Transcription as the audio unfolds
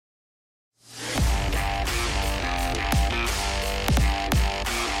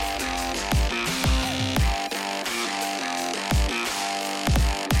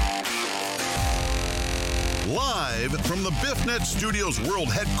SIFnet Studios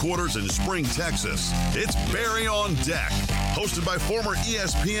World Headquarters in Spring, Texas, it's Barry on Deck, hosted by former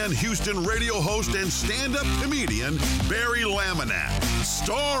ESPN Houston radio host and stand-up comedian Barry Laminack,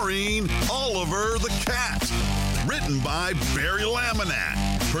 starring Oliver the Cat. Written by Barry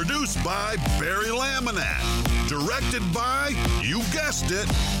Laminack, produced by Barry Laminack, directed by, you guessed it,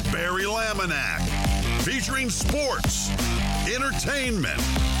 Barry Laminack, featuring sports, entertainment,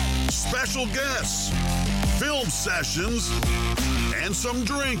 special guests, film sessions, and some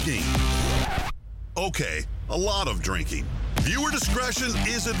drinking. Okay, a lot of drinking. Viewer discretion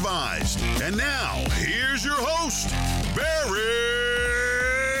is advised. And now, here's your host,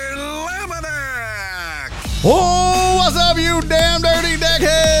 Barry Laminack. Oh, what's up, you damn dirty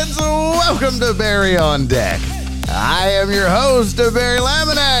deckheads? Welcome to Barry on Deck. I am your host, Barry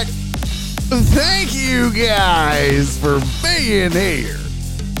Laminack. Thank you guys for being here.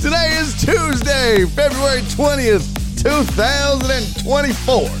 Today is Tuesday, February 20th,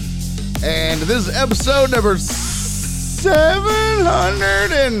 2024. And this is episode number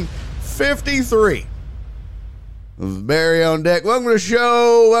 753 of Barry on Deck. Welcome to the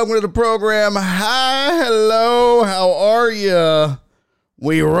show. Welcome to the program. Hi, hello, how are you?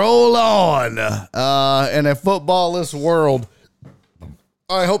 We roll on in a footballless world.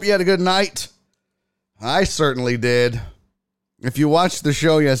 I hope you had a good night. I certainly did. If you watched the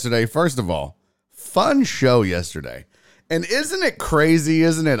show yesterday, first of all, fun show yesterday. And isn't it crazy?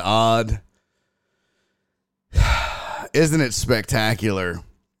 Isn't it odd? Isn't it spectacular?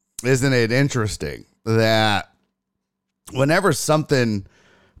 Isn't it interesting that whenever something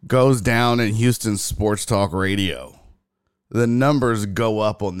goes down in Houston sports talk radio, the numbers go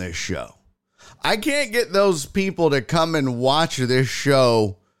up on this show? I can't get those people to come and watch this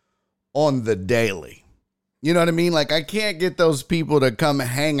show on the daily. You know what I mean? Like, I can't get those people to come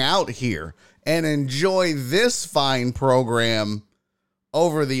hang out here and enjoy this fine program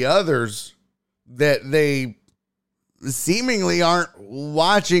over the others that they seemingly aren't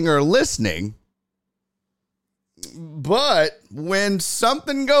watching or listening. But when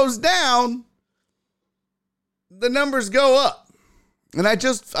something goes down, the numbers go up. And I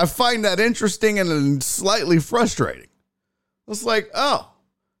find that interesting and slightly frustrating. It's like, oh,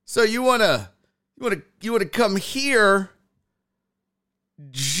 so you want to come here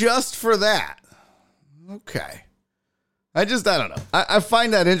just for that. Okay. I don't know. I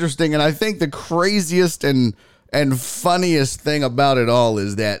find that interesting. And I think the craziest and funniest thing about it all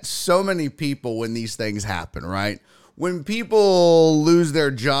is that so many people, when these things happen, right? When people lose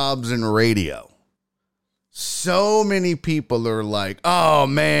their jobs in radio, so many people are like, oh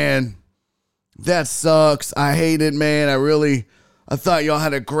man, that sucks. I hate it, man. I thought y'all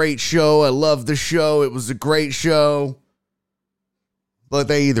had a great show. I loved the show. It was a great show. But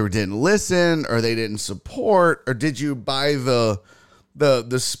they either didn't listen or they didn't support, or did you buy the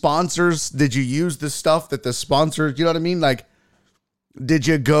sponsors? Did you use the stuff that the sponsors, you know what I mean? Like, did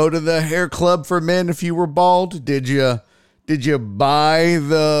you go to the hair club for men if you were bald? Did you buy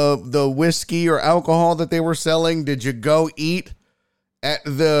the whiskey or alcohol that they were selling? Did you go eat at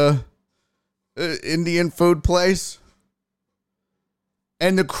the Indian food place?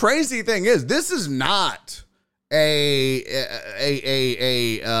 And the crazy thing is, this is not this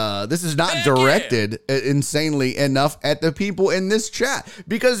is not directed insanely enough at the people in this chat,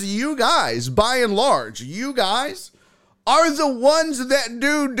 because you guys, by and large, you guys are the ones that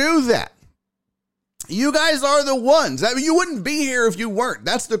do that. You guys are the ones. I mean, you wouldn't be here if you weren't.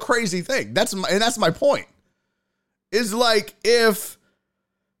 That's the crazy thing. That's my point. Is like, if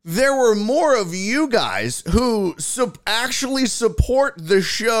there were more of you guys who actually support the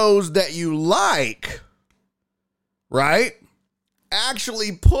shows that you like, right?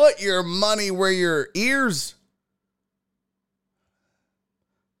 Actually put your money where your ears.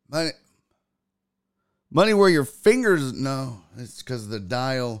 Money where your fingers. No, it's because the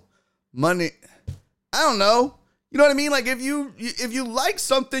dial. Money. I don't know. You know what I mean? Like, if you like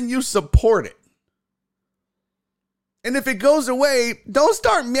something, you support it. And if it goes away, don't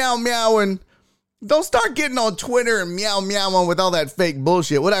start meowing. Don't start getting on Twitter and meowing with all that fake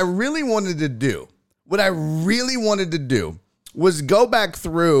bullshit. What I really wanted to do was go back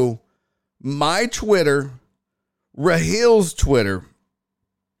through my Twitter, Rahil's Twitter,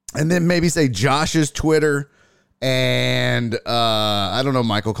 and then maybe say Josh's Twitter, and I don't know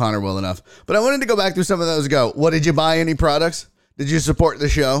Michael Connor well enough. But I wanted to go back through some of those and go, what, did you buy any products? Did you support the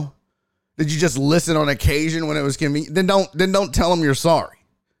show? Did you just listen on occasion when it was convenient? Then don't tell them you're sorry,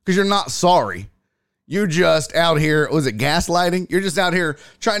 because you're not sorry. You're just out here, was it gaslighting? You're just out here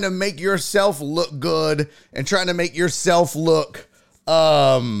trying to make yourself look good and trying to make yourself look,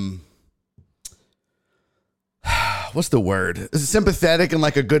 what's the word? Sympathetic and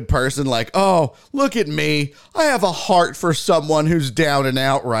like a good person. Like, oh, look at me. I have a heart for someone who's down and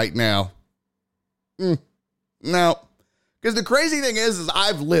out right now. No, because the crazy thing is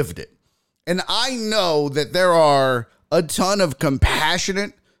I've lived it. And I know that there are a ton of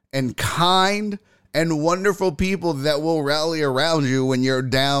compassionate and kind and wonderful people that will rally around you when you're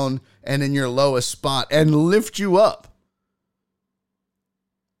down and in your lowest spot and lift you up.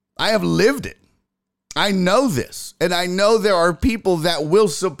 I have lived it. I know this. And I know there are people that will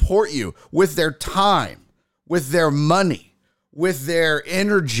support you with their time, with their money, with their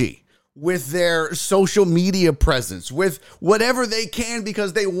energy, with their social media presence, with whatever they can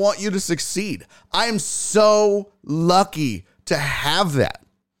because they want you to succeed. I am so lucky to have that.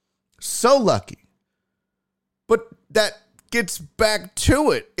 So lucky. But that gets back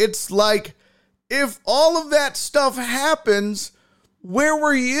to it. It's like, if all of that stuff happens, where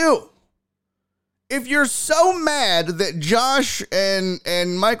were you? If you're so mad that Josh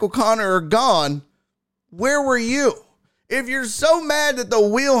and Michael Connor are gone, where were you? If you're so mad that the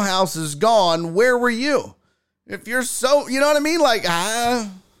wheelhouse is gone, where were you? If you're so, you know what I mean? Like,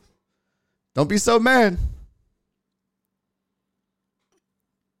 don't be so mad.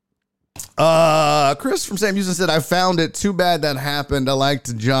 Chris from Sam Houston said, I found it too bad that happened. I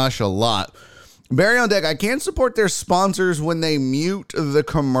liked Josh a lot. Barry on Deck, I can't support their sponsors when they mute the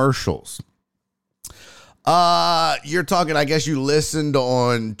commercials. You're talking, I guess you listened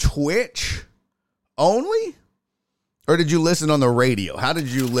on Twitch only? Or did you listen on the radio? How did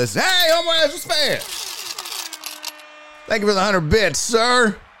you listen? Hey, Homo Astros fan! Thank you for the 100 bits,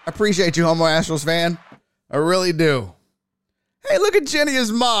 sir. I appreciate you, Homo Astros fan. I really do. Hey, look at Jenny,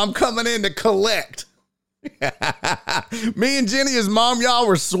 his mom, coming in to collect. Me and Jenny, his mom, y'all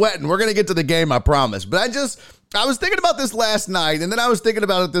were sweating. We're going to get to the game, I promise. But I was thinking about this last night, and then I was thinking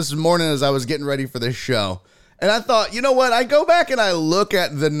about it this morning as I was getting ready for this show. And I thought, you know what? I go back and I look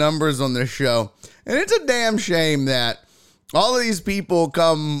at the numbers on this show, and it's a damn shame that all of these people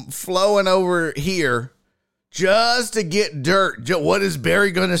come flowing over here just to get dirt. What is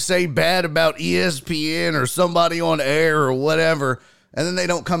Barry going to say bad about ESPN or somebody on air or whatever? And then they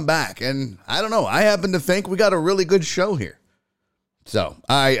don't come back. And I don't know. I happen to think we got a really good show here. So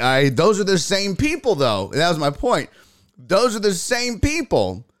those are the same people, though. And that was my point. Those are the same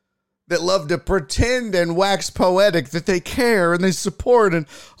people that love to pretend and wax poetic that they care and they support. And,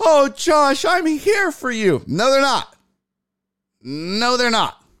 oh, Josh, I'm here for you. No, they're not. No, they're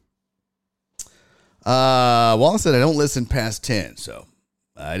not. Wallace said, I don't listen past 10, so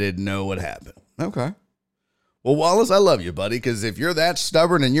I didn't know what happened. Okay. Well, Wallace, I love you, buddy, because if you're that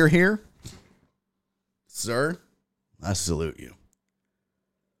stubborn and you're here, sir, I salute you.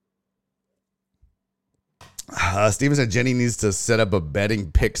 Steven said Jenny needs to set up a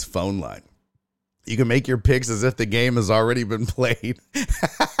betting picks phone line. You can make your picks as if the game has already been played.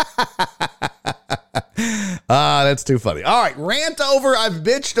 That's too funny. All right, rant over. I've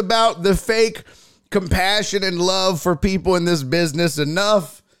bitched about the fake compassion and love for people in this business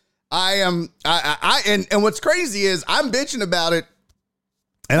enough. And what's crazy is I'm bitching about it,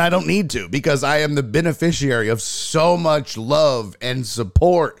 and I don't need to, because I am the beneficiary of so much love and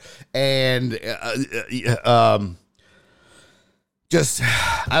support and just,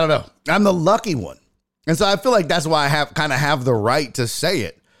 I don't know. I'm the lucky one. And so I feel like that's why I have the right to say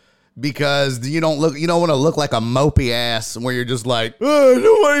it, because you don't want to look like a mopey ass where you're just like, oh,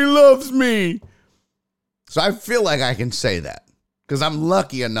 nobody loves me. So I feel like I can say that because I'm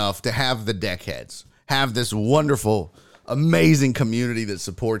lucky enough to have the deckheads, have this wonderful, amazing community that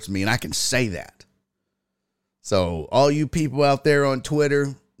supports me, and I can say that. So all you people out there on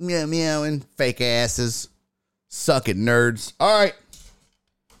Twitter, meowing, fake asses, suck it, nerds. All right.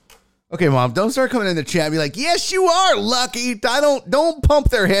 Okay, Mom, don't start coming in the chat and be like, yes, you are lucky. Don't pump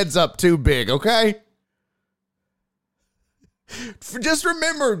their heads up too big, okay? Just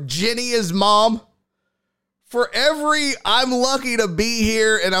remember, Jenny is mom. For every I'm lucky to be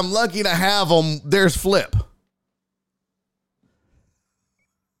here and I'm lucky to have them, there's Flip.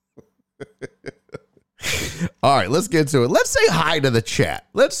 All right, let's get to it. Let's say hi to the chat.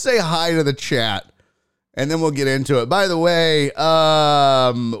 And then we'll get into it. By the way,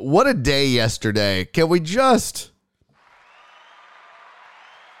 what a day yesterday. Can we just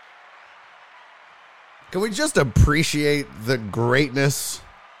appreciate the greatness?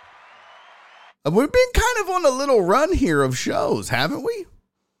 We've been kind of on a little run here of shows, haven't we?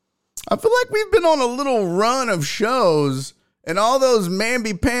 I feel like we've been on a little run of shows, and all those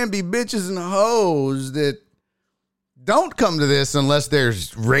mamby-pamby bitches and hoes that don't come to this unless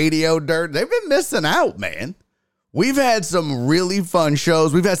there's radio dirt, they've been missing out, man. We've had some really fun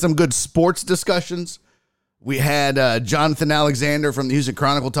shows. We've had some good sports discussions. We had Jonathan Alexander from the Houston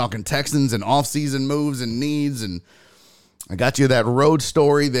Chronicle talking Texans and offseason moves and needs. And I got you that road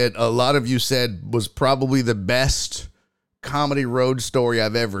story that a lot of you said was probably the best comedy road story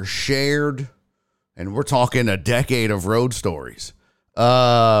I've ever shared. And we're talking a decade of road stories.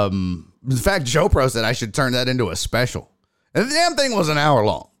 In fact, Joe Pro said I should turn that into a special. And the damn thing was an hour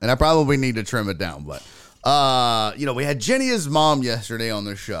long. And I probably need to trim it down. But, we had Jenny's mom yesterday on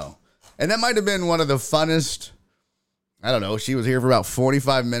the show. And that might have been one of the funnest, I don't know, she was here for about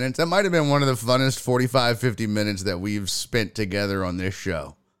 45 minutes. That might have been one of the funnest 45, 50 minutes that we've spent together on this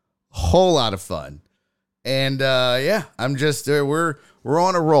show. Whole lot of fun. And, I'm just, we're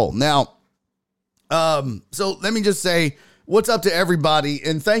on a roll. Now, so let me just say, what's up to everybody?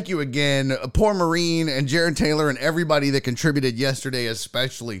 And thank you again, Poor Marine and Jared Taylor and everybody that contributed yesterday,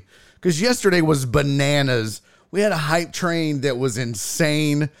 especially. Because yesterday was bananas. We had a hype train that was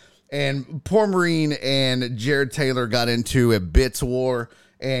insane. And Poor Marine and Jared Taylor got into a bits war,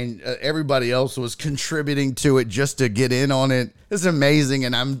 and everybody else was contributing to it just to get in on it. It's amazing,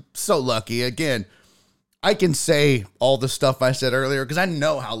 and I'm so lucky. Again, I can say all the stuff I said earlier because I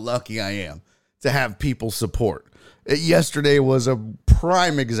know how lucky I am to have people support. Yesterday was a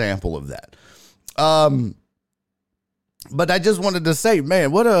prime example of that. But I just wanted to say,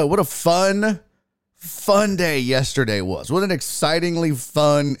 man, what a fun day yesterday was. What an excitingly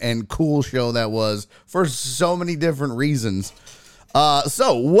fun and cool show that was for so many different reasons.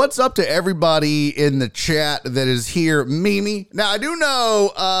 So what's up to everybody in the chat that is here? Mimi. Now, I do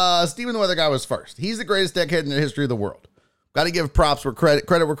know Steven the Weather Guy was first. He's the greatest deckhead in the history of the world. Got to give props where credit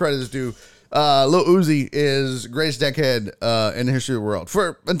where credit is due. Lil Uzi is greatest deckhead in the history of the world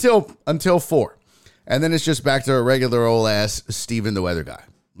for until 4. And then it's just back to a regular old ass Steven the Weather Guy,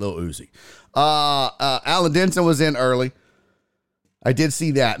 Lil Uzi. Alan Denson was in early. I did see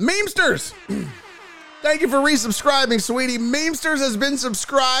that. Memesters, thank you for resubscribing, sweetie. Memesters has been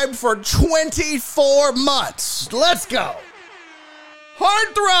subscribed for 24 months. Let's go.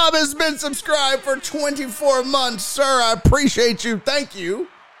 Heartthrob has been subscribed for 24 months, sir. I appreciate you. Thank you.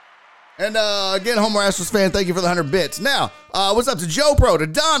 And again, Homer Astros fan, thank you for the 100 bits. Now, what's up to Joe Pro, to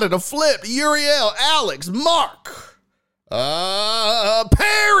Donna, to Flip, to Uriel, Alex, Mark,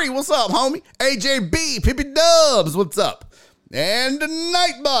 Perry, what's up, homie? AJB, Pippi Dubs, what's up? And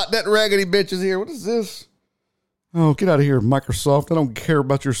Nightbot, that raggedy bitch is here. What is this? Oh, get out of here, Microsoft. I don't care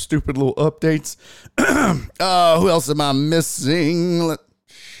about your stupid little updates. Who else am I missing?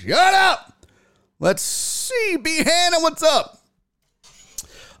 Shut up. Let's see. B. Hannah, what's up?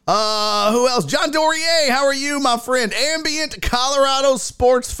 Who else? John Dorier, how are you, my friend? Ambient Colorado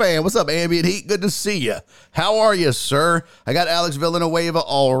sports fan. What's up, Ambient Heat? Good to see you. How are you, sir? I got Alex Villanueva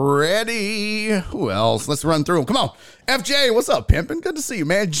already. Who else? Let's run through them. Come on. FJ, what's up, pimpin'? Good to see you,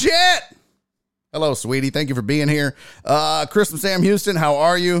 man. Jet. Hello, sweetie. Thank you for being here. Chris from Sam Houston, how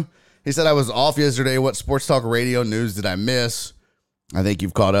are you? He said I was off yesterday. What sports talk radio news did I miss? I think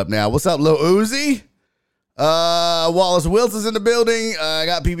you've caught up now. What's up, Lil Uzi? Wallace Wilson's in the building. I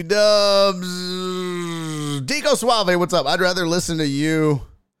got PB Dubs. Dico Suave, what's up? I'd rather listen to you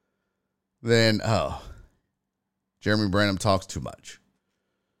than, Jeremy Branham talks too much.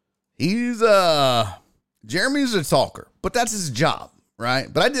 Jeremy's a talker, but that's his job,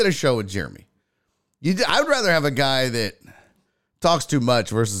 right? But I did a show with Jeremy. I would rather have a guy that talks too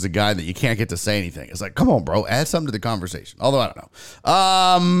much versus a guy that you can't get to say anything. It's like, come on, bro, add something to the conversation. Although I don't know.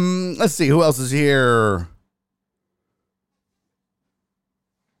 Let's see who else is here.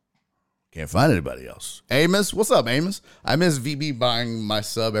 Can't find anybody else. Amos, what's up, Amos? I miss VB buying my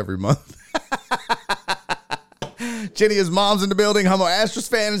sub every month. Jenny, his mom's in the building. Homo Astros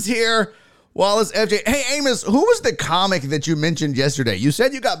fan is here. Wallace, FJ. Hey, Amos, who was the comic that you mentioned yesterday? You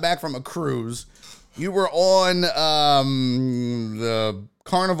said you got back from a cruise. You were on the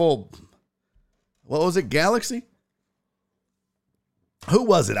Carnival. What was it? Galaxy? Who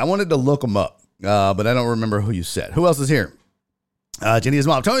was it? I wanted to look him up, but I don't remember who you said. Who else is here? Jenny's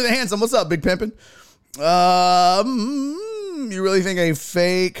mom. Tony the Handsome. What's up, Big Pimpin'? You really think a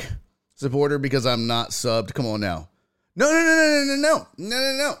fake supporter because I'm not subbed? Come on now. No.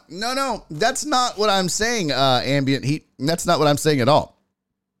 That's not what I'm saying, Ambient Heat. That's not what I'm saying at all.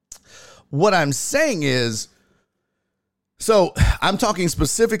 What I'm saying is, so I'm talking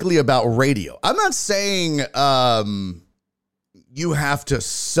specifically about radio. I'm not saying you have to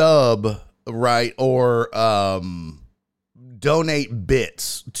sub, right, or donate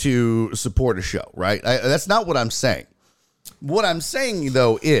bits to support a show, right? That's not what I'm saying. What I'm saying,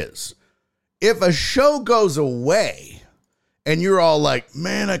 though, is if a show goes away and you're all like,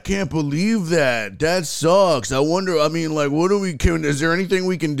 man, I can't believe that. That sucks. I wonder, I mean, like, what do we can, is there anything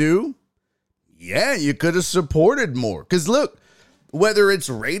we can do? yeah, you could have supported more. Because look, whether it's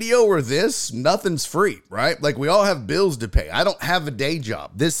radio or this, nothing's free, right? Like, we all have bills to pay. I don't have a day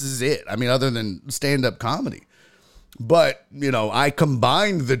job. This is it. I mean, other than stand-up comedy. But, I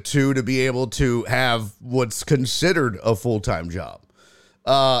combined the two to be able to have what's considered a full-time job.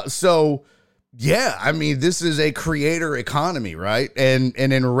 So, yeah, I mean, this is a creator economy, right? And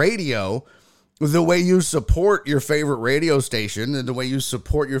in radio, the way you support your favorite radio station and the way you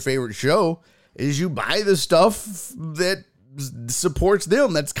support your favorite show is you buy the stuff that supports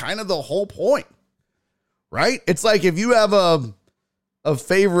them. That's kind of the whole point, right? It's like if you have a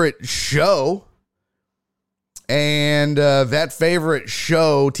favorite show and that favorite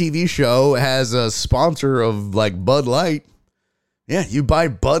show, TV show, has a sponsor of like Bud Light. Yeah, you buy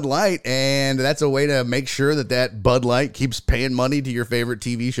Bud Light, and that's a way to make sure that Bud Light keeps paying money to your favorite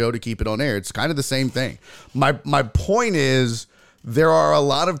TV show to keep it on air. It's kind of the same thing. My point is, there are a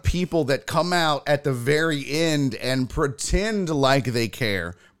lot of people that come out at the very end and pretend like they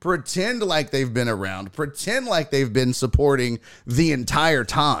care, pretend like they've been around, pretend like they've been supporting the entire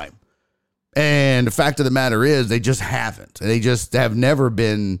time. And the fact of the matter is, they just haven't. They just have never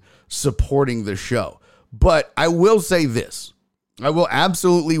been supporting the show. But I will say this. I will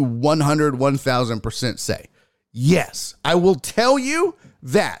absolutely 1,000% say, yes, I will tell you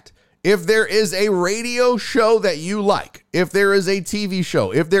that if there is a radio show that you like, if there is a TV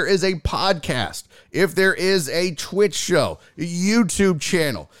show, if there is a podcast, if there is a Twitch show, a YouTube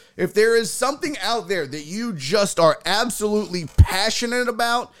channel, if there is something out there that you just are absolutely passionate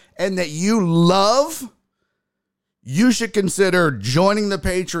about and that you love, you should consider joining the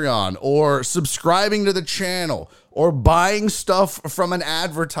Patreon or subscribing to the channel or buying stuff from an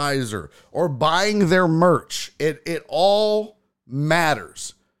advertiser or buying their merch. It all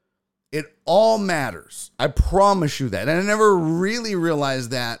matters. It all matters. I promise you that. And I never really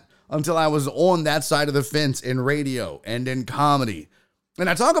realized that until I was on that side of the fence in radio and in comedy. And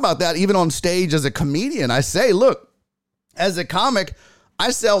I talk about that even on stage as a comedian. I say, look, as a comic, I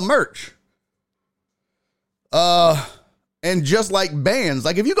sell merch. And just like bands,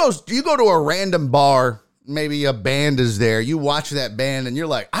 like if you go to a random bar, maybe a band is there, you watch that band and you're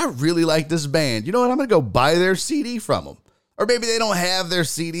like, I really like this band. You know what? I'm going to go buy their CD from them. Or maybe they don't have their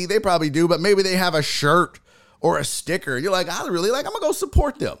CD. They probably do, but maybe they have a shirt or a sticker. You're like, I'm going to go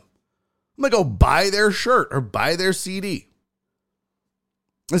support them. I'm going to go buy their shirt or buy their CD.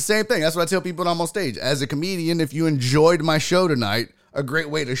 The same thing. That's what I tell people when I'm on stage. As a comedian, if you enjoyed my show tonight, a great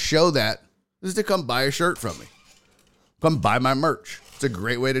way to show that is to come buy a shirt from me. Come buy my merch. It's a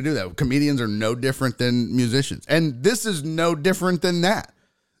great way to do that. Comedians are no different than musicians. And this is no different than that.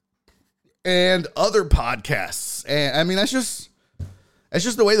 And other podcasts. And I mean, that's just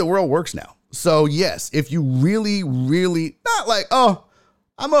the way the world works now. So yes, if you really, really, not like, oh,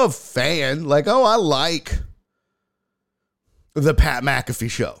 I'm a fan. Like, oh, I like the Pat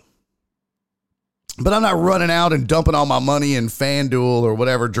McAfee show. But I'm not running out and dumping all my money in FanDuel or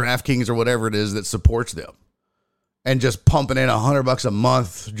whatever, DraftKings or whatever it is that supports them. And just pumping in $100 a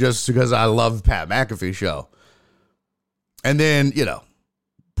month just because I love Pat McAfee show. And then,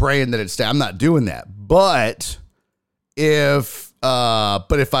 praying that it's, I'm not doing that. But if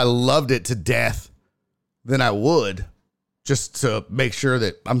I loved it to death, then I would, just to make sure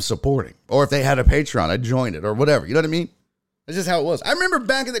that I'm supporting. Or if they had a Patreon, I'd join it or whatever. You know what I mean? That's just how it was. I remember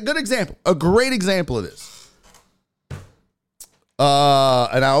back in the good example, a great example of this.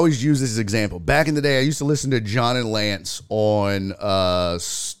 And I always use this example. Back in the day, I used to listen to John and Lance on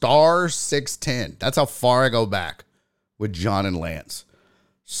Star 610. That's how far I go back with John and Lance.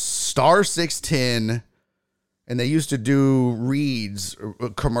 Star 610, and they used to do reads,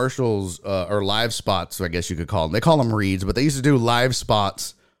 commercials, or live spots, I guess you could call them. They call them reads, but they used to do live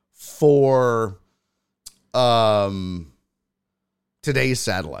spots for Today's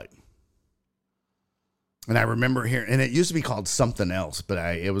Satellite. And I remember hearing, and it used to be called something else, but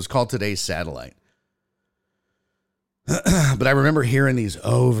it was called Today's Satellite. But I remember hearing these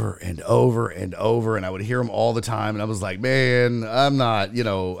over and over and over, and I would hear them all the time. And I was like, man, I'm not,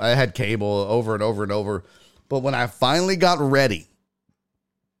 I had cable over and over and over. But when I finally got ready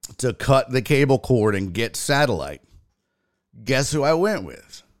to cut the cable cord and get satellite, guess who I went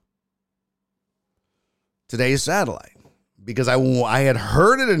with? Today's Satellite. Because I had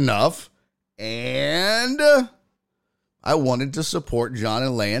heard it enough. And I wanted to support John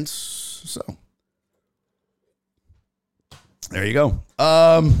and Lance. So there you go.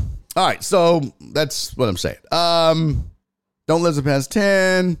 All right. So that's what I'm saying. Don't listen past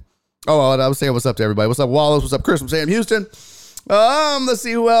 10. Oh, I was saying what's up to everybody. What's up, Wallace? What's up, Chris from Sam Houston? Let's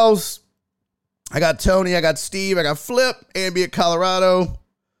see who else. I got Tony. I got Steve. I got Flip. Ambient, Colorado.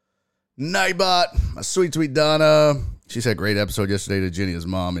 Nightbot, my sweet, sweet Donna. She said, great episode yesterday to Jenny's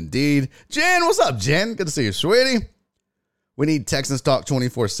mom. Indeed. Jen, what's up, Jen? Good to see you, sweetie. We need Texans talk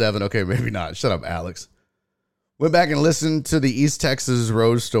 24/7. Okay, maybe not. Shut up, Alex. Went back and listened to the East Texas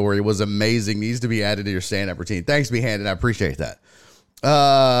Road story. It was amazing. Needs to be added to your stand-up routine. Thanks, B-Handed. I appreciate that.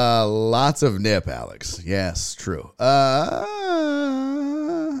 Lots of nip, Alex. Yes, true. I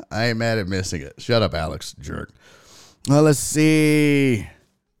ain't mad at missing it. Shut up, Alex, jerk. Well, let's see.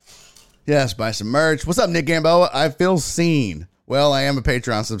 Yes, buy some merch. What's up, Nick Gamboa? I feel seen. Well, I am a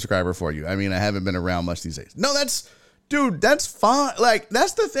Patreon subscriber for you. I mean, I haven't been around much these days. No, that's fine. Like,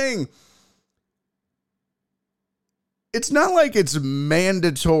 that's the thing. It's not like it's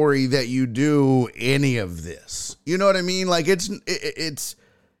mandatory that you do any of this. You know what I mean? Like, it's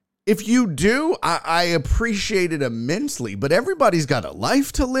if you do, I appreciate it immensely, but everybody's got a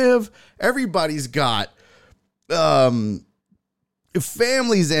life to live. Everybody's got,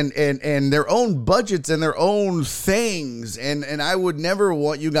 families and their own budgets and their own things. And I would never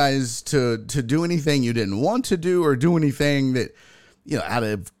want you guys to do anything you didn't want to do or do anything that, you know, out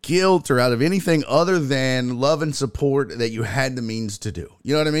of guilt or out of anything other than love and support that you had the means to do.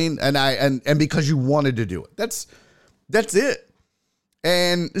 You know what I mean? And because you wanted to do it. That's it.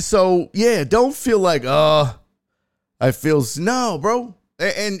 And so, yeah, don't feel like, no, bro.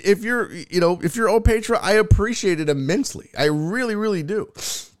 And if you're old patron, I appreciate it immensely. I really, really do.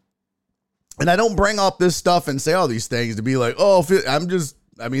 And I don't bring up this stuff and say all these things to be like,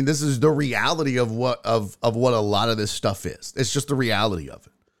 this is the reality of what a lot of this stuff is. It's just the reality of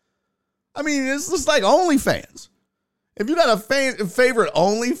it. I mean, it's just like OnlyFans. If you got a favorite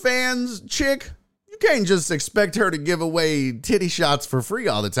OnlyFans chick, you can't just expect her to give away titty shots for free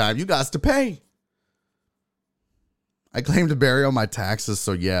all the time. You got to pay. I claim to bury all my taxes,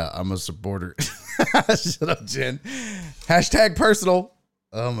 so yeah, I'm a supporter. Shut up, Jen. Hashtag personal.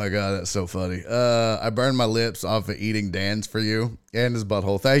 Oh my God, that's so funny. I burned my lips off of eating Dan's for you and his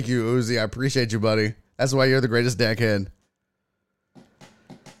butthole. Thank you, Uzi. I appreciate you, buddy. That's why you're the greatest deckhead.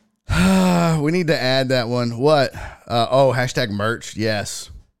 We need to add that one. What? Hashtag merch. Yes.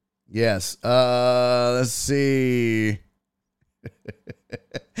 Let's see.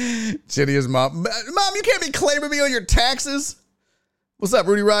 Jenny's mom. Mom, you can't be claiming me on your taxes. What's up,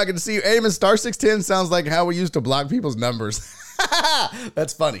 Rudy Rod? Good to see you. Aiming star 610 sounds like how we used to block people's numbers.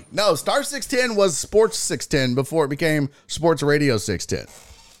 That's funny. No, star 610 was sports 610 before it became sports radio 610.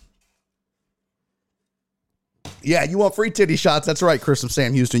 Yeah, you want free titty shots? That's right, Chris from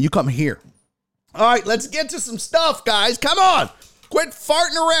Sam Houston. You come here. All right, let's get to some stuff, guys. Come on. Quit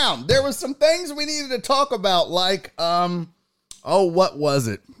farting around. There was some things we needed to talk about, like, what was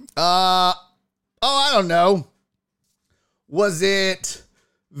it? I don't know. Was it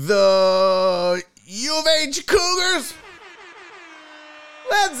the U of H Cougars?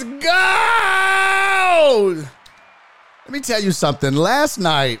 Let's go! Let me tell you something. Last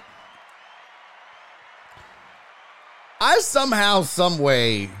night, I somehow, some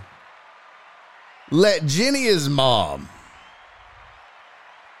way, let Jenny's mom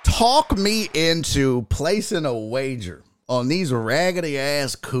talk me into placing a wager on these raggedy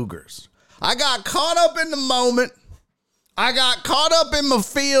ass Cougars. I got caught up in the moment. I got caught up in my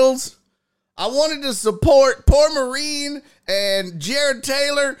feels. I wanted to support poor Marine and Jared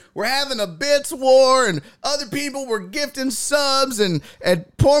Taylor. We're having a bits war and other people were gifting subs and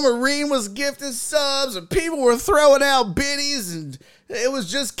poor Marine was gifting subs and people were throwing out biddies and it was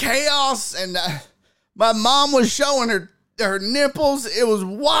just chaos. And my mom was showing her nipples. It was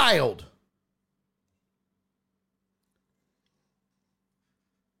wild.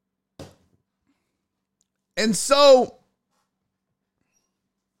 And so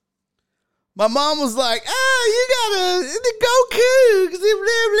my mom was like, you gotta go Cougs,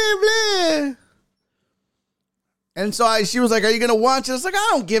 blah, blah, blah. And so she was like, are you going to watch it? I was like, I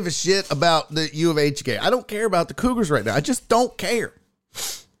don't give a shit about the U of H game. I don't care about the Cougars right now. I just don't care.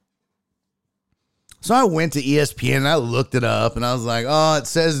 So I went to ESPN and I looked it up and I was like, it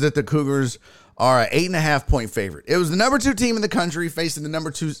says that the Cougars are an 8.5 point favorite. It was the number 2 team in the country facing the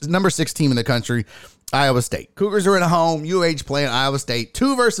number 6 team in the country, Iowa State. Cougars are at home. UH playing Iowa State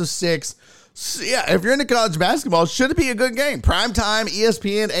 2 versus 6. So yeah, if you're into college basketball, should it be a good game? Prime time,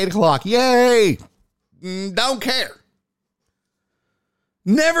 ESPN, 8 o'clock. Yay! Don't care.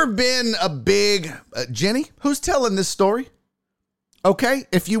 Never been a big Jenny. Who's telling this story? Okay,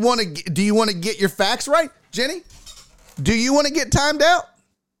 if you want to, do you want to get your facts right, Jenny? Do you want to get timed out?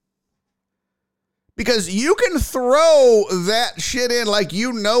 Because you can throw that shit in like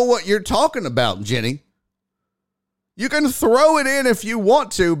you know what you're talking about, Jenny. You can throw it in if you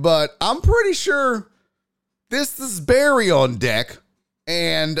want to, but I'm pretty sure this is Barry on deck.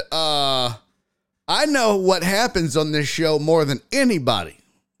 And I know what happens on this show more than anybody.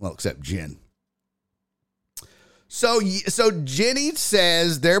 Well, except Jen. So Jenny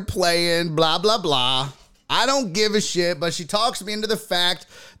says they're playing blah, blah, blah. I don't give a shit, but she talks me into the fact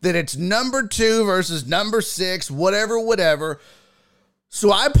that it's number 2 versus number 6, whatever.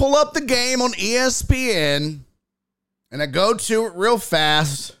 So I pull up the game on ESPN, and I go to it real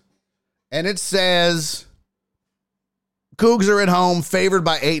fast, and it says Cougs are at home, favored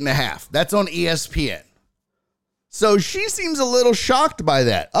by 8.5. That's on ESPN. So she seems a little shocked by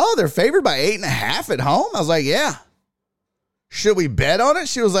that. Oh, they're favored by 8.5 at home? I was like, yeah. Should we bet on it?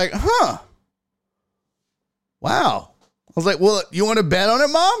 She was like, huh. Wow. I was like, well, you want to bet on it,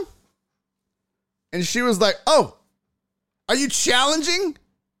 Mom? And she was like, oh, are you challenging?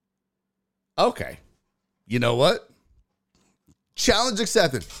 Okay. You know what? Challenge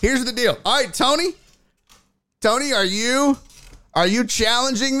accepted. Here's the deal. All right, Tony. Tony, are you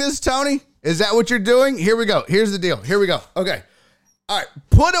challenging this, Tony? Is that what you're doing? Here we go. Here's the deal. Here we go. Okay. All right.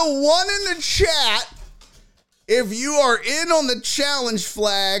 Put a 1 in the chat if you are in on the challenge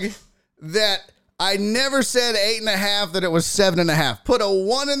flag that I never said 8.5, that it was 7.5. Put a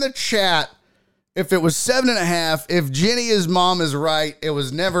 1 in the chat if it was 7.5. If Jenny's mom is right, it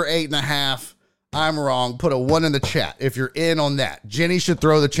was never 8.5. I'm wrong. Put a 1 in the chat if you're in on that. Jenny should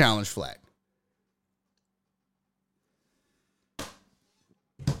throw the challenge flag.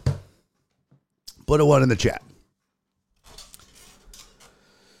 Put a 1 in the chat.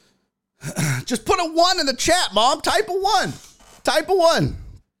 Just put a 1 in the chat, Mom. Type a 1. Type a 1.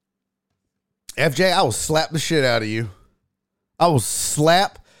 FJ, I will slap the shit out of you. I will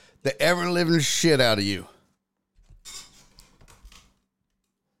slap the ever-living shit out of you.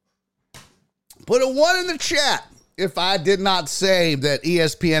 Put a 1 in the chat if I did not say that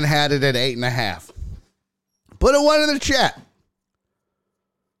ESPN had it at 8.5. Put a 1 in the chat.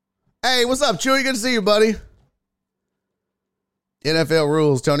 Hey, what's up, Chewy? Good to see you, buddy. NFL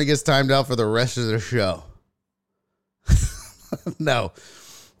rules. Tony gets timed out for the rest of the show. No.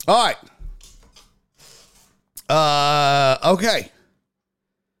 All right. Okay.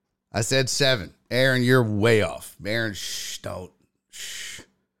 I said 7. Aaron, you're way off. Aaron, don't.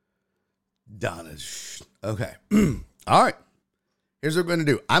 Donna, Okay. All right. Here's what we're going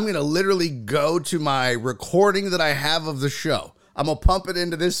to do. I'm going to literally go to my recording that I have of the show. I'm going to pump it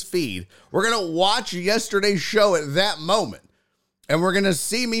into this feed. We're going to watch yesterday's show at that moment. And we're going to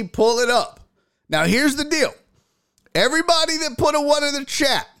see me pull it up. Now, here's the deal. Everybody that put a 1 in the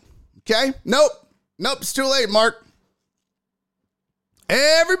chat. Okay? Nope, it's too late, Mark.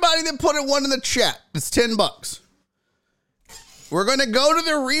 Everybody that put a 1 in the chat. It's $10. We're going to go to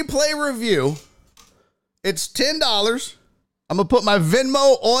the replay review. It's $10. I'm going to put my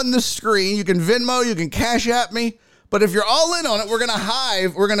Venmo on the screen. You can Venmo, you can Cash App me. But if you're all in on it, we're going to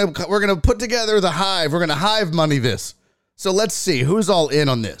hive. We're going to put together the hive. We're going to hive money this. So let's see who's all in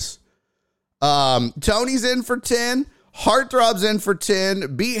on this. Tony's in for 10. Heartthrob's in for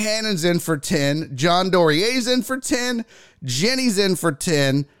 10. B. Hannon's in for 10. John Dorier's in for 10. Jenny's in for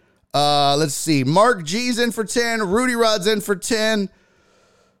 10. Let's see. Mark G's in for 10. Rudy Rod's in for 10.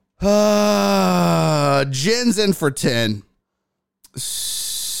 Jen's in for 10.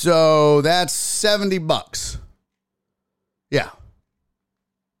 So that's $70. Yeah.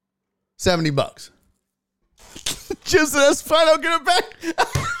 $70. Just that's fine. I'll get it back.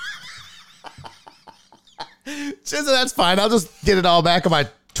 Just that's fine. I'll just get it all back on my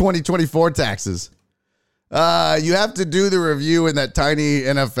 2024 taxes. You have to do the review in that tiny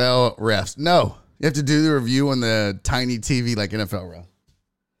NFL refs. No, you have to do the review on the tiny TV like NFL refs.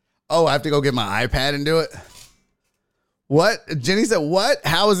 Oh, I have to go get my iPad and do it. What? Jenny said, what?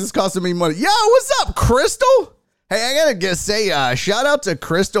 How is this costing me money? Yo, what's up, Crystal? Hey, I gotta say, shout out to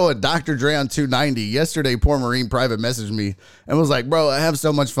Crystal and Dr. Dre on 290. Yesterday, Poor Marine private messaged me and was like, bro, I have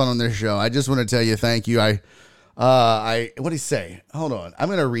so much fun on this show. I just want to tell you thank you. What'd he say? Hold on. I'm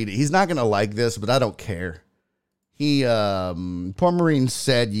gonna read it. He's not gonna like this, but I don't care. Poor Marine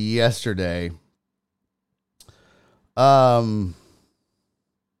said yesterday, hey,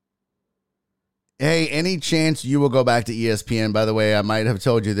 any chance you will go back to ESPN? By the way, I might have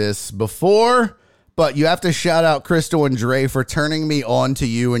told you this before, but you have to shout out Crystal and Dre for turning me on to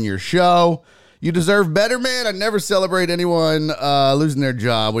you and your show. You deserve better, man. I never celebrate anyone losing their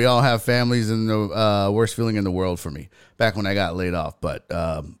job. We all have families, and the worst feeling in the world for me back when I got laid off, but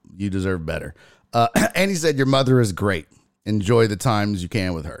you deserve better. And he said, your mother is great. Enjoy the times you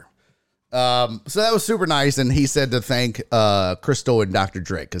can with her. So that was super nice. And he said to thank Crystal and Dr.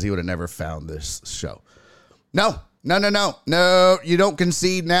 Dre because he would have never found this show. No, you don't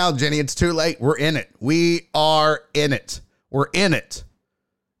concede now, Jenny. It's too late. We're in it. We are in it. We're in it.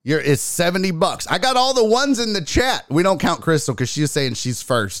 It's $70. I got all the ones in the chat. We don't count Crystal because she's saying she's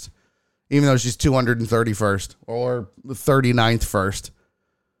first, even though she's 231st or 39th first.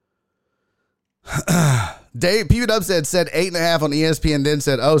 Dave Pewed Upset said 8.5 on ESPN, then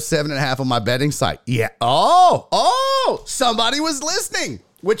said, 7.5 on my betting site. Yeah. Oh, somebody was listening,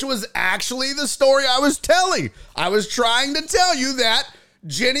 which was actually the story I was telling. I was trying to tell you that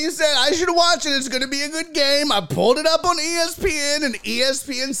Jenny said I should watch it. It's going to be a good game. I pulled it up on ESPN, and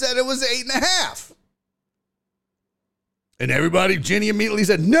ESPN said it was 8.5. And everybody, Jenny immediately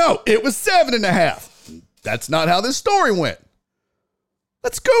said, no, it was 7.5. That's not how this story went.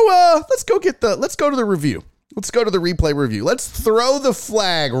 Let's go to the review. Let's go to the replay review. Let's throw the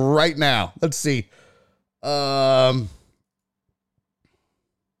flag right now. Let's see. I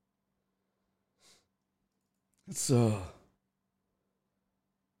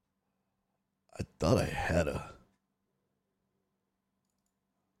thought I had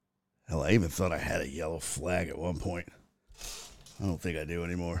I even thought I had a yellow flag at one point. I don't think I do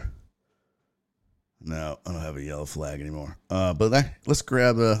anymore. No, I don't have a yellow flag anymore. But let's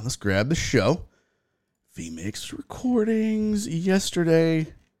grab the show. VMix recordings yesterday.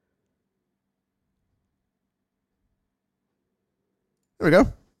 There we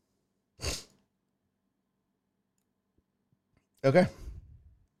go. Okay.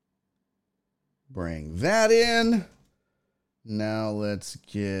 Bring that in. Now let's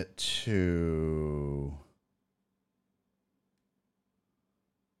get to...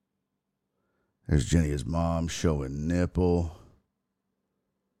 There's Jenny's mom showing nipple.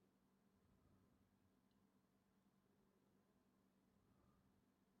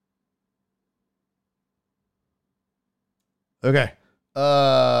 Okay.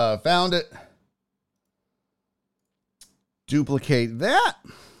 Found it. Duplicate that.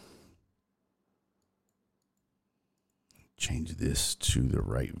 Change this to the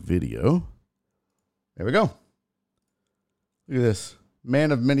right video. There we go. Look at this.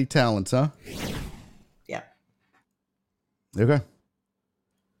 Man of many talents, huh? Yeah. Okay.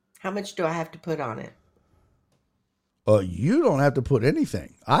 How much do I have to put on it? You don't have to put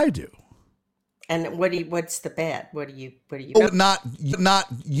anything. I do. And what's the bet? What do you Oh, not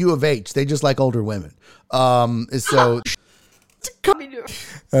U of H. They just like older women. So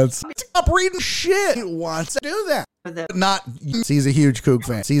that's stop reading shit. He wants to do that. Not he's a huge Coug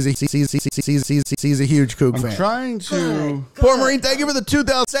fan. He's a huge Coug fan. I'm trying to. Poor Marine, thank you for the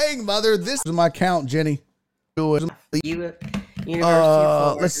 2,000. Saying, mother, this is my count, Jenny. Let's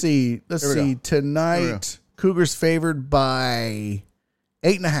see. Tonight, Cougars favored by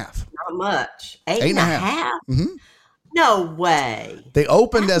 8.5. Not much. 8.5. Mm-hmm. No way. They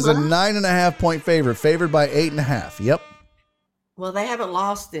opened as a 9.5 point favorite, favored by 8.5. Yep. Well, they haven't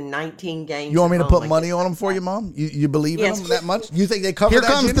lost in 19 games. You want me to put money on them for you, Mom? You believe in them that much? You think they cover that?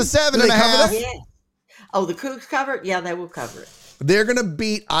 Here comes the 7.5. Yeah. Oh, the Cougs cover it? Yeah, they will cover it. They're going to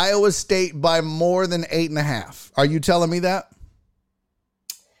beat Iowa State by more than 8.5. Are you telling me that?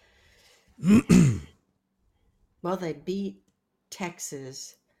 Well, they beat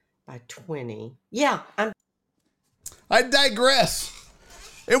Texas by 20. Yeah. I digress.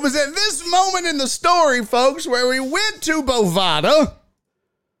 It was at this moment in the story, folks, where we went to Bovada,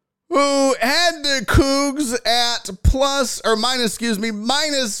 who had the Cougs at minus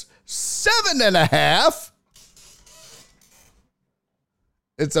 7.5.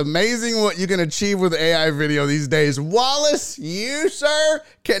 It's amazing what you can achieve with AI video these days. Wallace, you, sir,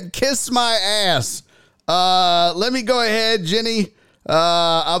 can kiss my ass. Let me go ahead, Jenny.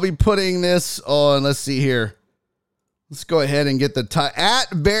 I'll be putting this on. Let's see here. Let's go ahead and get the at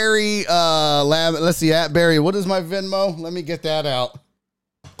Barry let's see, at Barry. What is my Venmo? Let me get that out.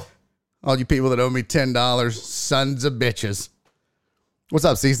 All you people that owe me $10, sons of bitches. What's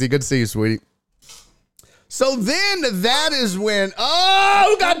up, Cece? Good to see you, sweetie. So then that is when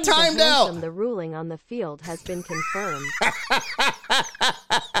got timed out. The ruling on the field has been confirmed.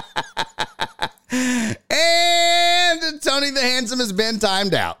 And Tony the Handsome has been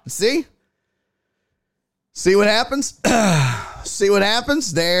timed out. See? See what happens? See what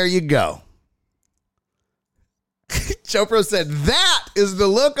happens? There you go. Chopra said, that is the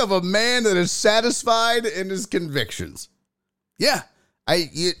look of a man that is satisfied in his convictions. Yeah.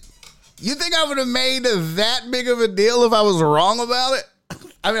 You think I would have made that big of a deal if I was wrong about it?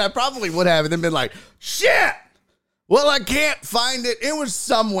 I mean, I probably would have, and then been like, shit! Well, I can't find it. It was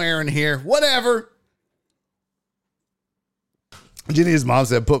somewhere in here. Whatever. Jenny's mom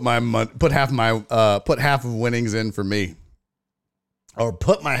said, put half of winnings in for me. Or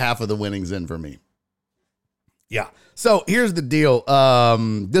put my half of the winnings in for me. Yeah. So here's the deal.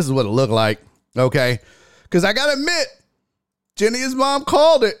 This is what it looked like. Okay. Because I got to admit, Jenny's mom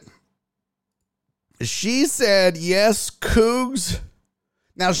called it. She said, yes, Cougs.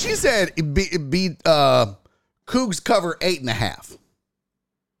 Now, she said Cougs cover 8.5.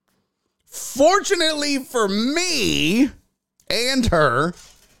 Fortunately for me and her,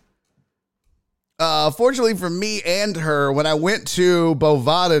 when I went to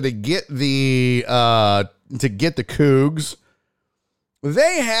Bovada to get the Cougs,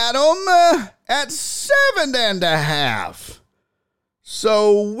 they had them at 7.5.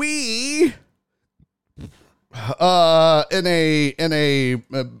 So we, in a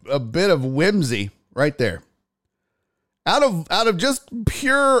bit of whimsy right there, out of just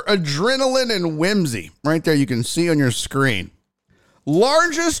pure adrenaline and whimsy right there, you can see on your screen.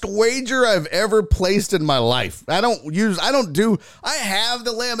 Largest wager I've ever placed in my life. I have the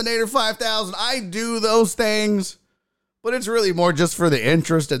Laminator 5000. I do those things, but it's really more just for the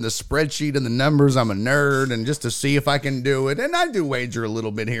interest and the spreadsheet and the numbers. I'm a nerd and just to see if I can do it. And I do wager a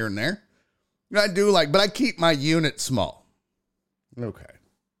little bit here and there. But I keep my unit small. Okay.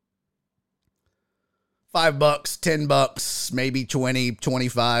 $5, $10, maybe 20,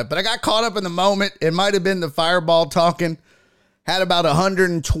 25. But I got caught up in the moment. It might have been the fireball talking. Had about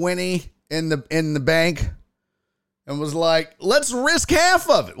 120 in the bank and was like, let's risk half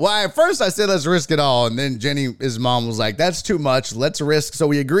of it. Well, at first I said, let's risk it all. And then his mom was like, that's too much. Let's risk. So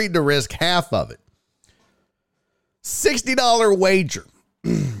we agreed to risk half of it. $60 wager.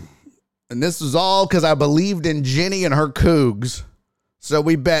 And this was all because I believed in Jenny and her Cougs. So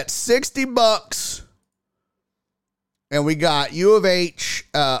we bet $60 and we got U of H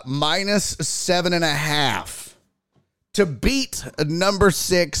minus 7.5 to beat number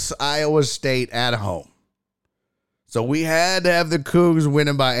 6 Iowa State at home. So we had to have the Cougs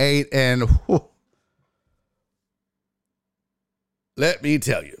winning by 8, and let me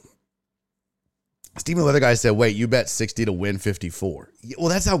tell you, Stephen, the other guy said, wait, you bet 60 to win 54. Well,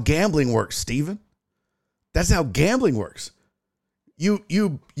 that's how gambling works, Stephen. That's how gambling works. You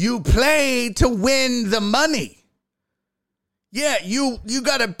play to win the money. Yeah, you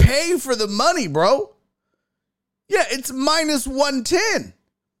got to pay for the money, bro. Yeah, it's minus 110.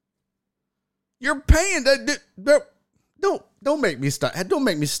 You're paying. Don't make me stop. Don't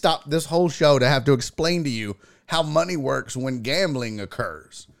make me stop this whole show to have to explain to you how money works when gambling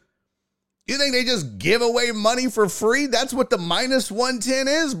occurs. You think they just give away money for free? That's what the minus 110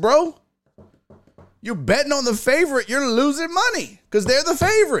 is, bro. You're betting on the favorite. You're losing money because they're the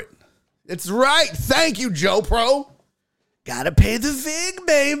favorite. It's right. Thank you, Joe Pro. Gotta pay the vig,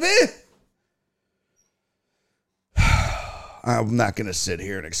 baby. I'm not going to sit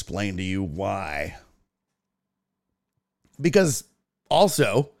here and explain to you why. Because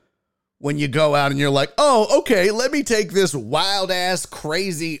also, when you go out and you're like, oh, okay, let me take this wild ass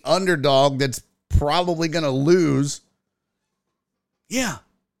crazy underdog that's probably going to lose. Yeah,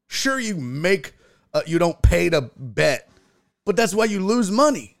 sure, you don't pay to bet, but that's why you lose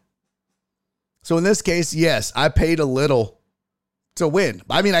money. So in this case, yes, I paid a little to win.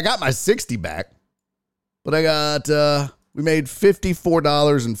 I mean, I got my 60 back, but we made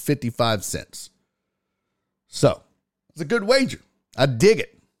 $54.55. So it's a good wager. I dig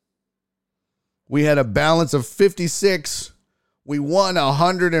it. We had a balance of 56. We won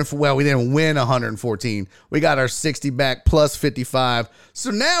 100. Well, we didn't win 114. We got our 60 back plus 55.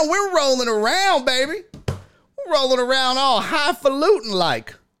 So now we're rolling around, baby. We're rolling around all highfalutin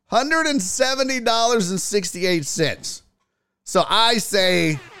like $170.68. So I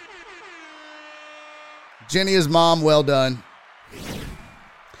say, Jenny's mom, well done.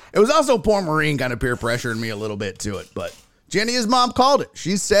 It was also poor Maureen kind of peer pressuring me a little bit to it, but Jenny's mom called it.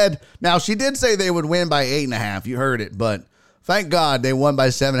 She said, now she did say they would win by 8.5. You heard it, but thank God they won by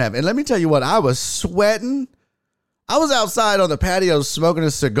 7.5. And let me tell you what, I was sweating. I was outside on the patio smoking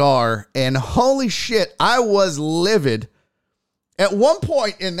a cigar, and holy shit, I was livid. At one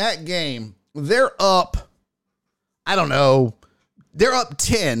point in that game, they're up, I don't know, they're up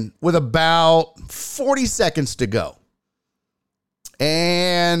 10 with about 40 seconds to go.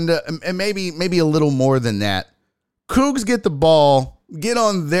 And maybe a little more than that. Cougs get the ball, get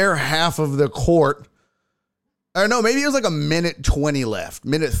on their half of the court. Or no, maybe it was like a minute 20 left,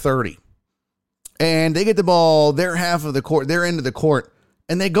 minute 30. And they get the ball, their half of the court, their end of the court,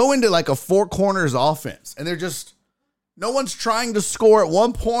 and they go into like a four corners offense. And they're just, no one's trying to score. At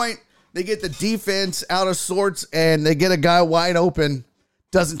one point, they get the defense out of sorts and they get a guy wide open,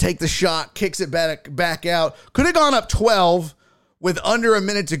 doesn't take the shot, kicks it back out. Could have gone up 12 with under a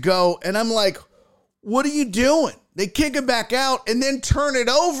minute to go. And I'm like, what are you doing? They kick it back out and then turn it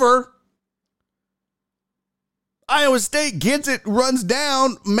over. Iowa State gets it, runs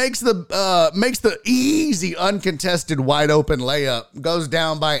down, makes the easy uncontested wide open layup, goes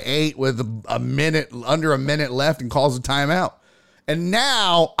down by 8 with under a minute left and calls a timeout. And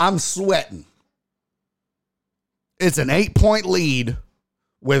now I'm sweating. It's an 8-point lead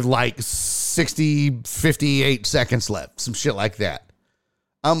with like 58 seconds left, some shit like that.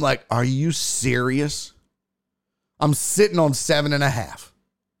 I'm like, are you serious? I'm sitting on 7.5.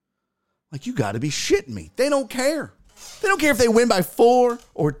 Like, you got to be shitting me. They don't care. They don't care if they win by 4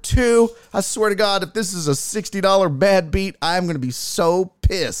 or 2. I swear to God, if this is a $60 bad beat, I'm going to be so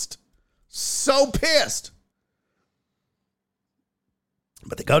pissed. So pissed.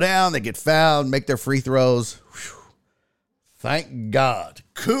 But they go down, they get fouled, make their free throws. Whew. Thank God.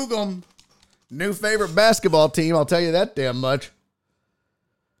 Cougum, new favorite basketball team, I'll tell you that damn much.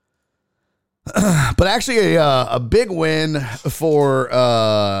 But actually a big win for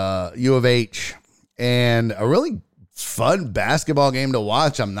U of H and a really fun basketball game to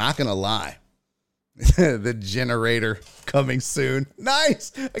watch. I'm not going to lie. The generator coming soon.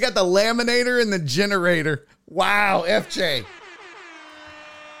 Nice. I got the laminator and the generator. Wow, FJ.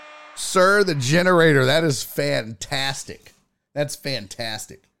 Sir, the generator. That is fantastic. That's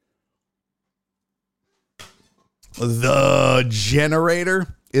fantastic. The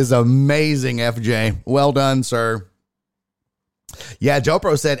generator is amazing, FJ. Well done, sir. Yeah,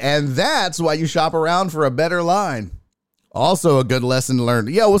 Jopro said, and that's why you shop around for a better line. Also a good lesson learned.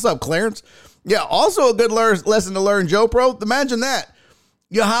 Yeah, what's up, Clarence? Yeah, also a good lesson to learn, Jopro. Imagine that.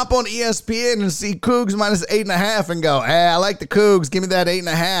 You hop on ESPN and see Cougs minus 8.5 and go, hey, I like the Cougs. Give me that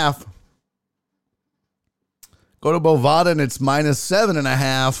 8.5. Go to Bovada and it's minus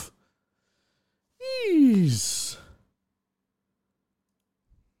 7.5. Jeez.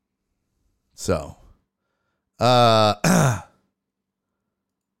 So, look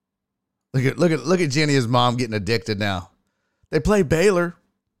at Jenny's mom getting addicted now. They play Baylor.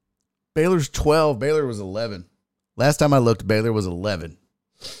 Baylor's 12. Baylor was 11. Last time I looked, Baylor was 11.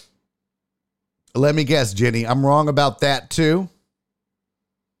 Let me guess, Jenny. I'm wrong about that too.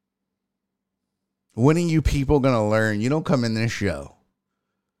 When are you people going to learn? You don't come in this show.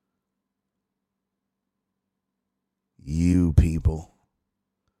 You people.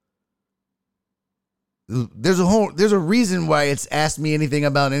 There's a reason why it's asked me anything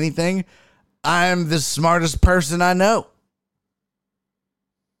about anything. I'm the smartest person I know.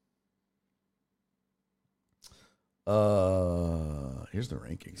 Here's the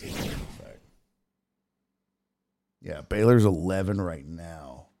rankings. Yeah, Baylor's 11 right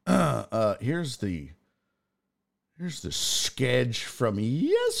now. Here's the sketch from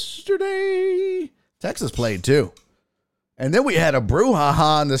yesterday. Texas played too. And then we had a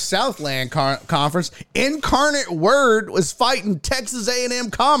brouhaha in the Southland Conference. Incarnate Word was fighting Texas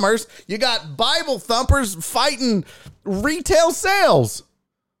A&M Commerce. You got Bible thumpers fighting retail sales.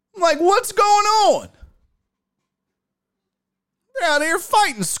 I'm like, what's going on? They're out here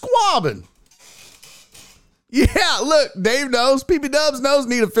fighting, squabbing. Yeah, look, Dave knows. PB Dubs knows.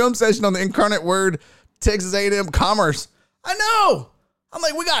 Need a film session on the Incarnate Word, Texas A&M Commerce. I know. I'm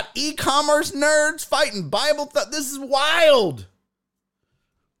like, we got e-commerce nerds fighting Bible. This is wild.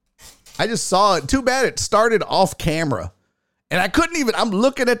 I just saw it. Too bad it started off camera. And I couldn't even, I'm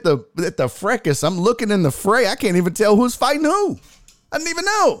looking at the fracas. I'm looking in the fray. I can't even tell who's fighting who. I didn't even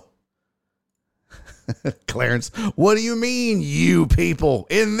know. Clarence, what do you mean, you people?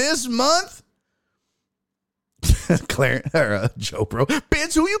 In this month? Clarence, or Joe Bro.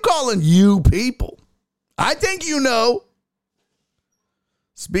 Bitch, who you calling you people? I think you know.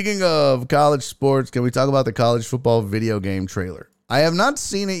 Speaking of college sports, can we talk about the college football video game trailer? I have not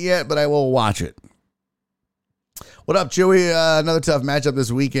seen it yet, but I will watch it. What up, Chewy? Another tough matchup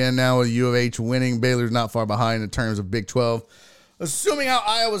this weekend now with U of H winning. Baylor's not far behind in terms of Big 12. Assuming how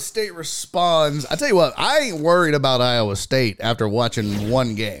Iowa State responds, I tell you what, I ain't worried about Iowa State after watching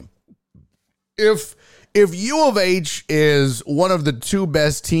one game. If U of H is one of the 2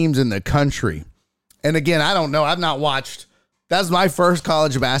 best teams in the country, and again, I don't know, I've not watched. That's my first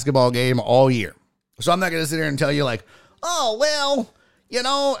college basketball game all year. So I'm not going to sit here and tell you like, oh, well, you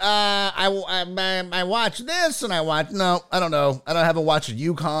know, I watched this and no, I don't know. I haven't watched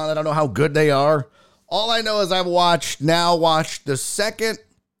UConn. I don't know how good they are. All I know is I've watched the 2nd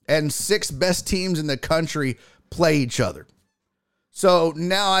and 6th best teams in the country play each other. So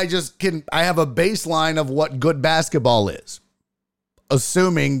now I have a baseline of what good basketball is,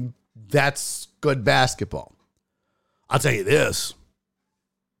 assuming that's good basketball. I'll tell you this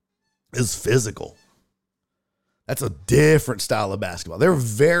is physical. That's a different style of basketball. They're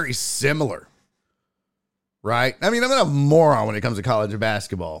very similar, right? I mean, I'm not a moron when it comes to college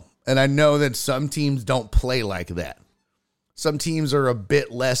basketball. And I know that some teams don't play like that. Some teams are a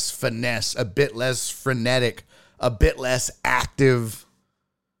bit less finesse, a bit less frenetic, a bit less active,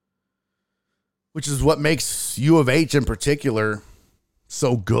 which is what makes U of H in particular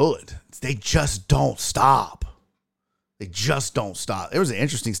so good. They just don't stop. They just don't stop. There was an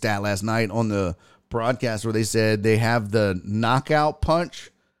interesting stat last night on the broadcast where they said they have the knockout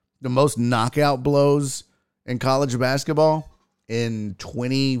punch, the most knockout blows in college basketball. In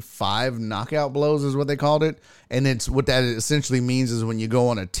 25 knockout blows is what they called it. And it's what that essentially means is when you go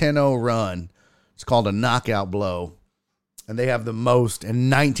on a 10-0 run, it's called a knockout blow. And they have the most, and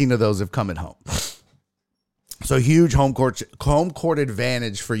 19 of those have come at home. So huge home court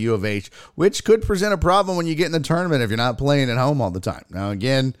advantage for U of H, which could present a problem when you get in the tournament if you're not playing at home all the time. Now,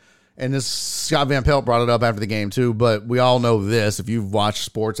 again, and this Scott Van Pelt brought it up after the game too, but we all know this. If you've watched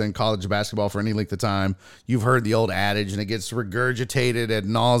sports and college basketball for any length of time, you've heard the old adage, and it gets regurgitated ad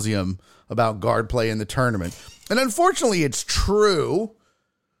nauseum about guard play in the tournament. And unfortunately, it's true,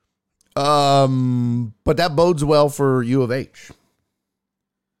 but that bodes well for U of H.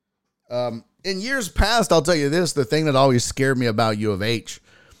 In years past, I'll tell you this, the thing that always scared me about U of H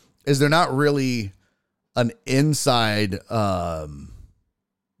is they're not really an inside,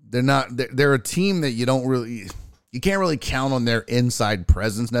 they're a team that you can't really count on their inside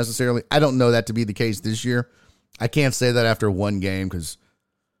presence necessarily. I don't know that to be the case this year. I can't say that after one game because,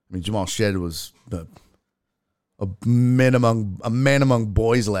 Jamal Shed was a man among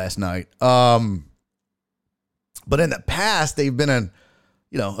boys last night. But in the past, they've been a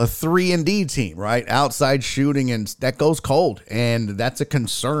 3-and-D team, right? Outside shooting, and that goes cold, and that's a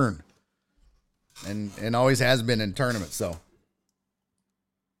concern, and always has been in tournaments. So,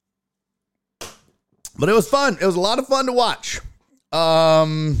 but it was fun. It was a lot of fun to watch.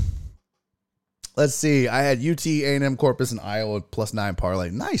 Let's see. I had UT, A&M, Corpus, and Iowa +9 parlay.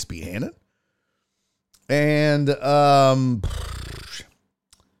 Nice, B. Hannon. And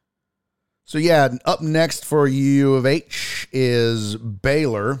so yeah, up next for U of H is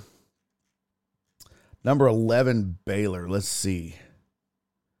Baylor. Number 11, Baylor. Let's see.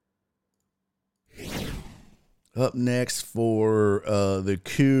 Up next for the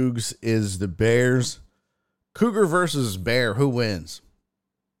Cougs is the Bears. Cougar versus Bear. Who wins?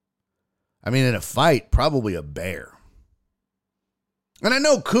 In a fight, probably a Bear. And I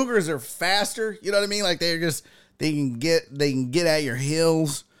know Cougars are faster. You know what I mean? Like they can get at your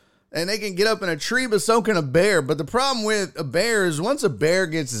heels. And they can get up in a tree, but so can a bear. But the problem with a bear is once a bear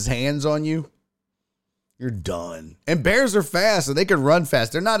gets his hands on you, you're done. And bears are fast, so they can run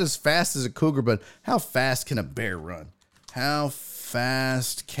fast. They're not as fast as a cougar, but how fast can a bear run? How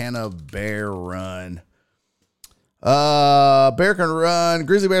fast can a bear run? Bear can run.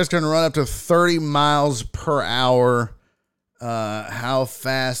 Grizzly bears can run up to 30 miles per hour. How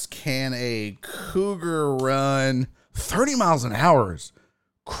fast can a cougar run? 30 miles an hour is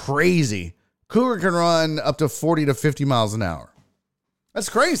crazy. Cougar can run up to 40 to 50 miles an hour. That's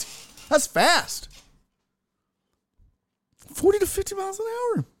crazy. That's fast. 40 to 50 miles an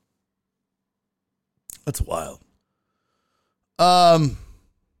hour. That's wild.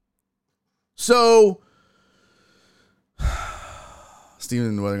 So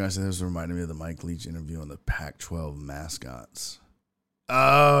Stephen Weatherguy said this reminded me of the Mike Leach interview on the Pac-12 mascots.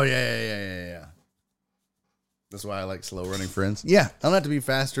 Oh, yeah. That's why I like slow running friends. Yeah, I don't have to be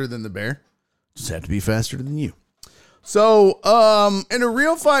faster than the bear. Just have to be faster than you. So, in a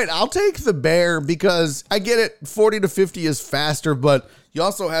real fight, I'll take the bear because I get it. 40 to 50 is faster, but you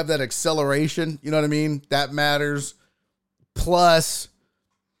also have that acceleration. You know what I mean? That matters. Plus,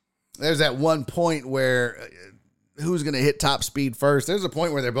 there's that one point where who's going to hit top speed first? There's a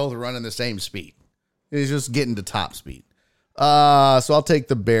point where they're both running the same speed. It's just getting to top speed. So I'll take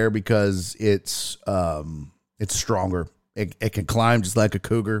the bear because it's stronger. It can climb just like a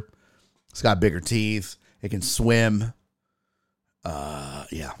cougar. It's got bigger teeth. It can swim.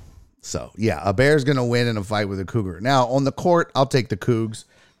 Yeah. So, yeah, a bear's going to win in a fight with a cougar. Now, on the court, I'll take the Cougs.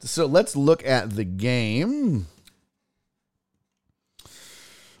 So let's look at the game.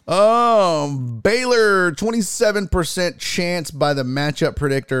 Baylor, 27% chance by the matchup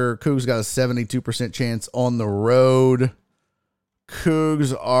predictor. Cougs got a 72% chance on the road.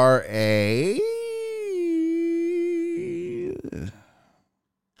 Cougs are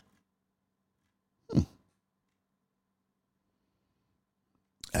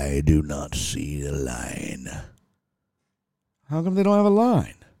I do not see the line. How come they don't have a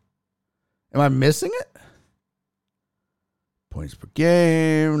line? Am I missing it? Points per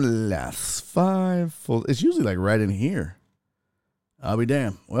game, last 5. Full. It's usually like right in here. I'll be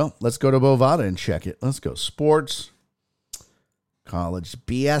damned. Well, let's go to Bovada and check it. Let's go. Sports. College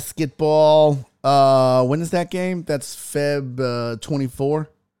basketball. When is that game? That's Feb 24.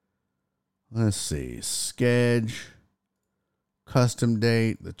 Let's see. Schedule. Custom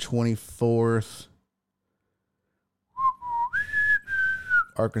date, the 24th.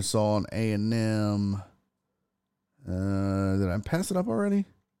 Arkansas and A&M. Did I pass it up already?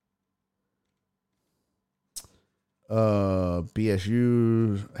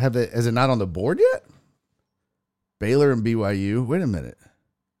 BSU. Is it not on the board yet? Baylor and BYU. Wait a minute.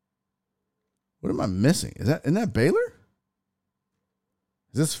 What am I missing? Isn't that Baylor?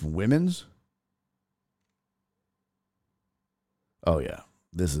 Is this women's? Oh yeah.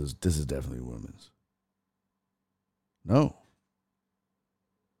 This is definitely women's. No.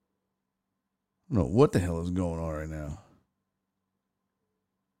 No, what the hell is going on right now?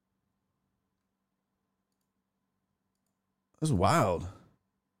 That's wild.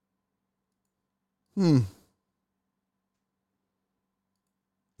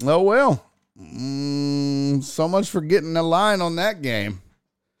 Oh well. So much for getting a line on that game.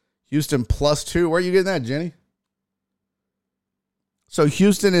 Houston +2. Where are you getting that, Jenny? So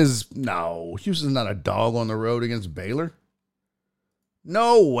Houston's not a dog on the road against Baylor.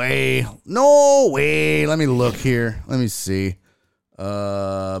 No way. Let me look here. Let me see.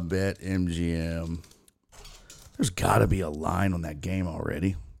 Bet MGM. There's got to be a line on that game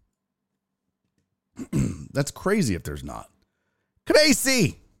already. That's crazy if there's not.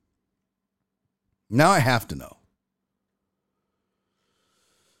 Crazy. Now I have to know.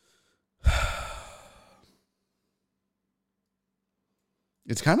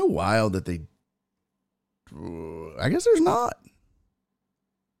 It's kind of wild that they... I guess there's not.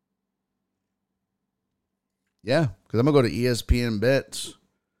 Yeah, because I'm going to go to ESPN Bets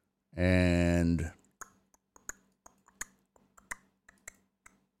and...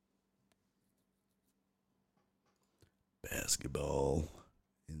 Basketball,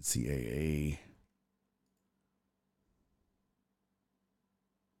 NCAA.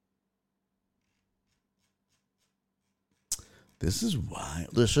 This is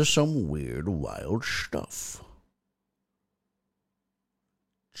wild. This is some weird, wild stuff.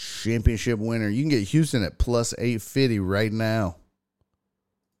 Championship winner. You can get Houston at +850 right now.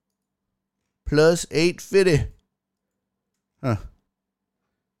 +850. Huh.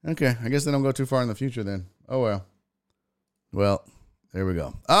 Okay. I guess they don't go too far in the future then. Oh, well. Well, there we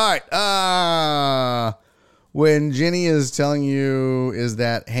go. All right. When Jenny is telling you is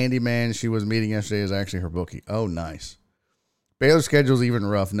that handyman she was meeting yesterday is actually her bookie. Oh, nice. Baylor's schedule's even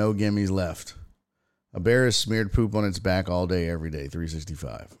rough. No gimmies left. A bear has smeared poop on its back all day, every day.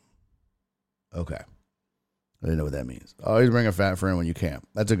 365. Okay. I didn't know what that means. Always bring a fat friend when you camp.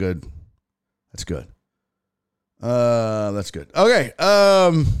 That's good. That's good. Okay.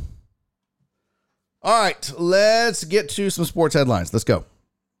 All right. Let's get to some sports headlines. Let's go.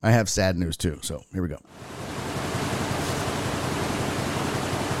 I have sad news too. So here we go.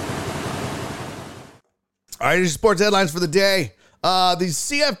 All right, here's sports headlines for the day. The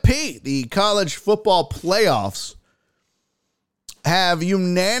CFP, the college football playoffs, have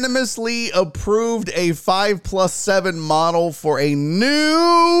unanimously approved a 5+7 model for a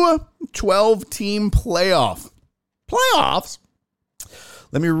new 12-team playoffs.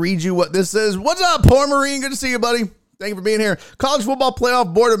 Let me read you what this says. What's up, poor Marine? Good to see you, buddy. Thank you for being here. College Football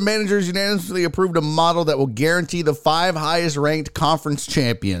Playoff Board of Managers unanimously approved a model that will guarantee the 5 highest-ranked conference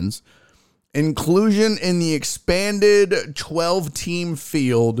champions inclusion in the expanded 12-team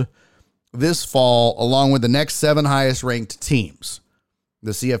field this fall, along with the next 7 highest-ranked teams,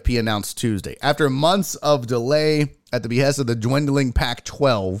 the CFP announced Tuesday. After months of delay at the behest of the dwindling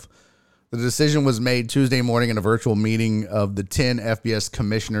Pac-12, the decision was made Tuesday morning in a virtual meeting of the 10 FBS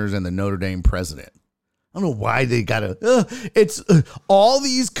commissioners and the Notre Dame president. I don't know why they got to... it's all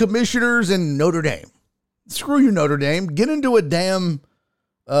these commissioners in Notre Dame. Screw you, Notre Dame. Get into a damn...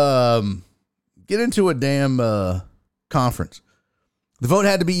 conference. The vote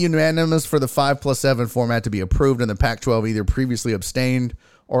had to be unanimous for the 5+7 format to be approved, and the Pac-12 either previously abstained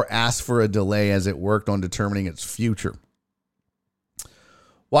or asked for a delay as it worked on determining its future.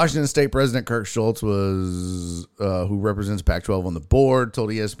 Washington State President Kirk Schultz, who represents Pac-12 on the board, told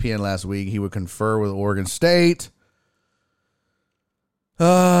ESPN last week he would confer with Oregon State.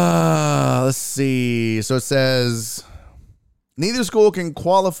 Let's see. So it says... Neither school can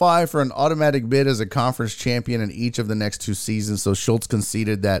qualify for an automatic bid as a conference champion in each of the next 2 seasons. So Schultz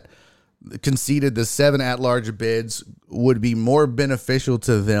conceded the 7 at-large bids would be more beneficial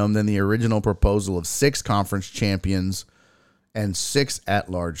to them than the original proposal of 6 conference champions and 6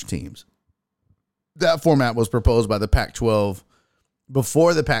 at-large teams. That format was proposed by the Pac-12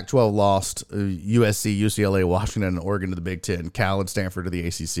 before the Pac-12 lost USC, UCLA, Washington, and Oregon to the Big Ten, Cal and Stanford to the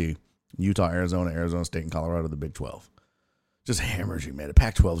ACC, Utah, Arizona, Arizona State, and Colorado to the Big 12. Just hemorrhaging, man. The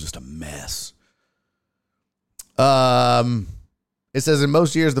Pac-12 is just a mess. It says in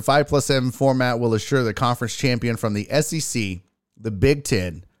most years, the 5+7 format will assure the conference champion from the SEC, the Big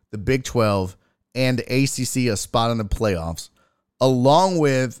 10, the Big 12, and ACC a spot in the playoffs, along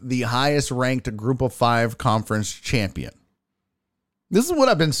with the highest ranked Group of 5 conference champion. This is what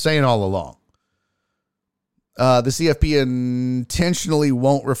I've been saying all along. The CFP intentionally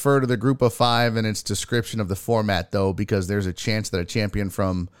won't refer to the Group of 5 in its description of the format, though, because there's a chance that a champion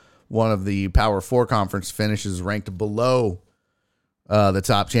from one of the Power 4 conference finishes ranked below the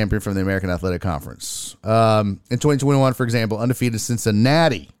top champion from the American Athletic Conference. In 2021, for example, undefeated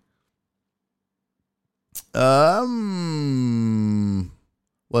Cincinnati was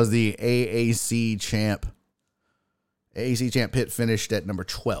the AAC champ. AAC champ Pitt finished at number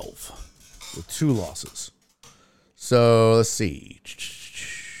 12 with 2 losses. So let's see.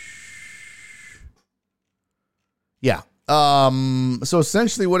 Yeah. So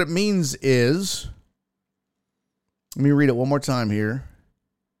essentially what it means is, let me read it one more time here.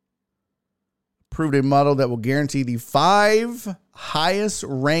 Approved a model that will guarantee the 5 highest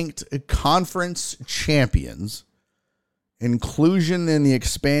ranked conference champions inclusion in the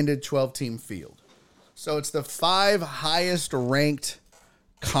expanded 12-team field. So it's the 5 highest ranked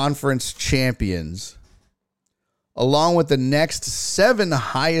conference champions along with the next 7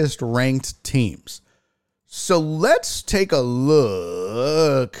 highest ranked teams. So let's take a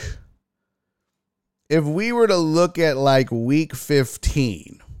look. If we were to look at like week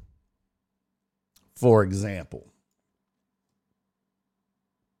 15, for example,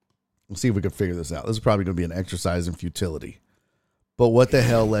 we'll see if we can figure this out. This is probably going to be an exercise in futility. But what the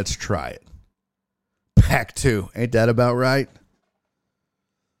hell, let's try it. Pac 2, ain't that about right?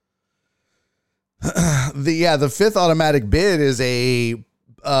 The fifth automatic bid is a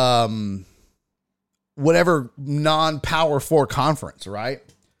whatever non-Power 4 conference, right?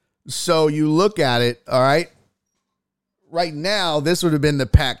 So you look at it, all right? Right now, this would have been the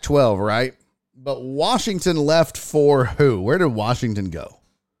Pac-12, right? But Washington left for who? Where did Washington go?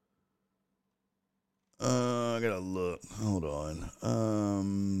 I gotta look. Hold on.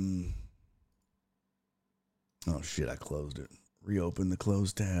 Oh, shit, I closed it. Reopen the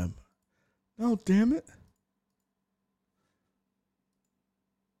closed tab. Oh, damn it.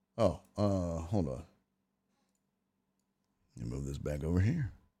 Oh, hold on. Let me move this back over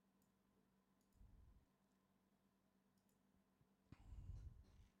here.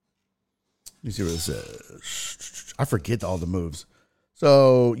 Let me see what it says. I forget all the moves.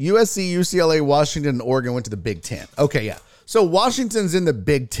 So USC, UCLA, Washington, and Oregon went to the Big Ten. Okay, yeah. So Washington's in the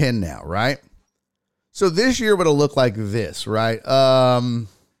Big Ten now, right? So this year would have looked like this, right? Oh,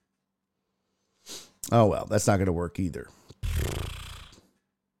 well, that's not going to work either.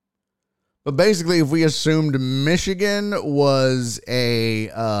 But basically, if we assumed Michigan was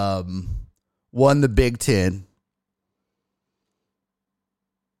won the Big Ten,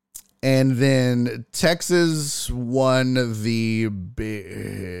 and then Texas won the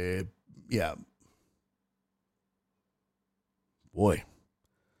boy.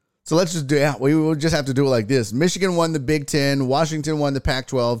 So let's just do, we will just have to do it like this. Michigan won the Big Ten, Washington won the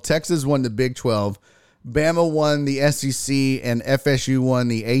Pac-12, Texas won the Big 12, Bama won the SEC, and FSU won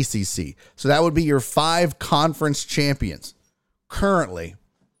the ACC. So that would be your 5 conference champions currently.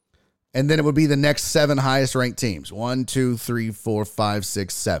 And then it would be the next 7 highest ranked teams. 1, 2, 3, 4, 5,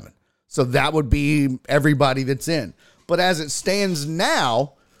 6, 7. So that would be everybody that's in. But as it stands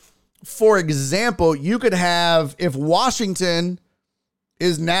now, for example, you could have, if Washington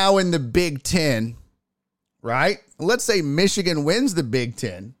is now in the Big Ten, right? Let's say Michigan wins the Big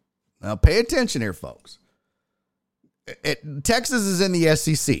Ten. Now, pay attention here, folks. Texas is in the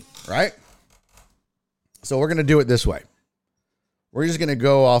SEC, right? So we're going to do it this way. We're just going to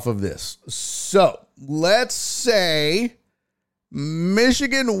go off of this. So let's say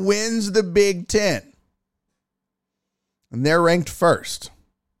Michigan wins the Big Ten, and they're ranked first.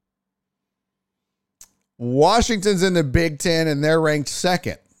 Washington's in the Big Ten, and they're ranked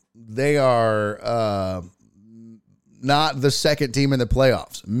second. They are not the second team in the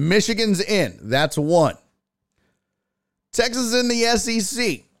playoffs. Michigan's in. That's 1. Texas is in the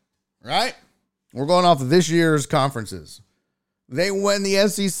SEC, right? We're going off of this year's conferences. They win the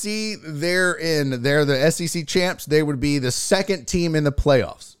SEC. They're in. They're the SEC champs. They would be the second team in the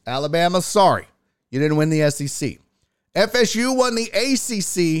playoffs. Alabama, sorry. You didn't win the SEC. FSU won the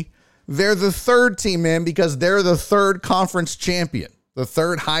ACC. They're the third team in because they're the third conference champion, the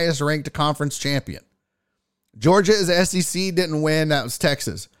third highest ranked conference champion. Georgia is SEC, didn't win. That was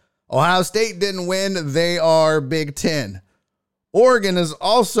Texas. Ohio State didn't win. They are Big Ten. Oregon is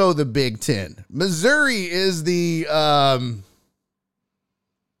also the Big Ten. Missouri is the,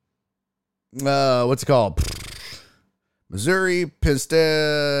 what's it called? Missouri, Penn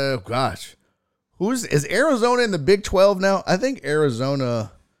State, gosh. Is Arizona in the Big 12 now? I think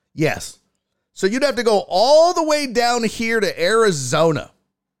Arizona, yes. So you'd have to go all the way down here to Arizona.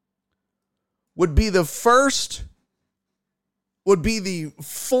 Would be the fourth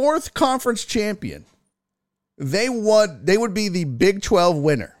conference champion. They would be the Big 12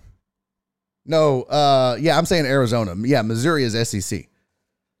 winner. No, I'm saying Arizona. Yeah, Missouri is SEC.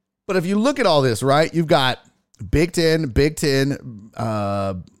 But if you look at all this, right, you've got Big Ten,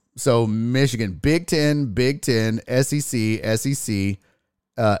 so Michigan, Big Ten, SEC, ACC,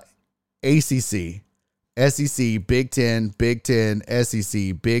 SEC, Big Ten,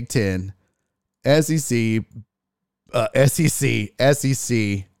 SEC, Big Ten, SEC.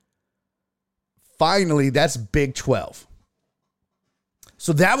 Finally, that's Big 12.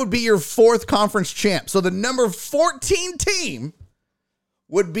 So that would be your fourth conference champ. So the number 14 team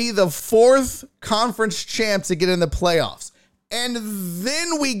would be the fourth conference champ to get in the playoffs. And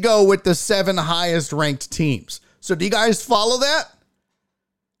then we go with the 7 highest ranked teams. So do you guys follow that?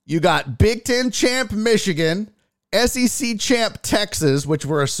 You got Big Ten champ Michigan, SEC champ Texas, which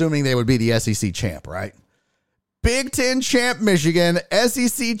we're assuming they would be the SEC champ, right? Big Ten champ Michigan,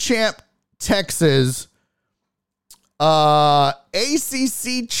 SEC champ Texas,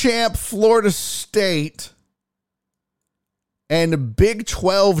 ACC champ Florida State, and Big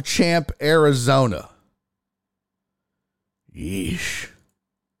 12 champ Arizona. Yeesh.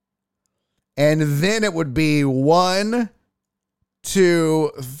 And then it would be 1,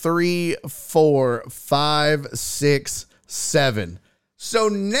 2, 3, 4, 5, 6, 7. So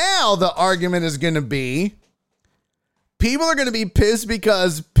now the argument is going to be, people are going to be pissed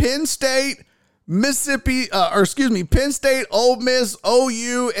because Penn State, Penn State, Ole Miss,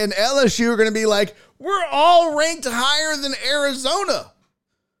 OU, and LSU are going to be like, we're all ranked higher than Arizona.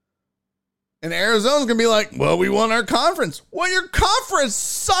 And Arizona's going to be like, well, we won our conference. Well, your conference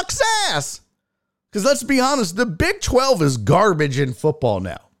sucks ass. Because let's be honest, the Big 12 is garbage in football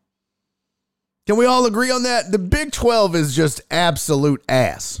now. Can we all agree on that? The Big 12 is just absolute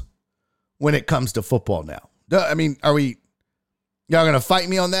ass when it comes to football now. I mean, y'all going to fight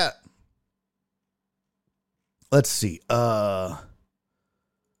me on that? Let's see. Let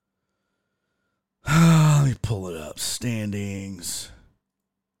me pull it up. Standings.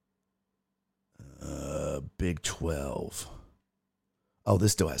 Big 12. Oh,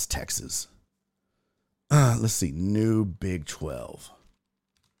 this still has Texas. Let's see. New Big 12.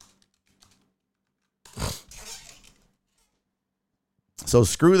 So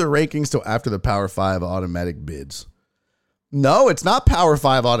screw the rankings till after the Power 5 automatic bids. No, it's not Power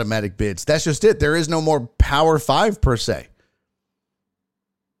 5 automatic bids. That's just it. There is no more Power 5 per se.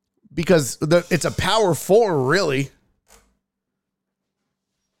 Because it's a Power 4, really.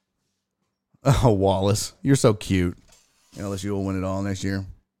 Oh, Wallace, you're so cute. LSU will win it all next year.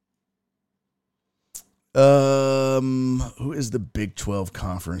 Who is the Big 12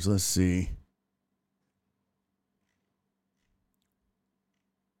 conference? Let's see.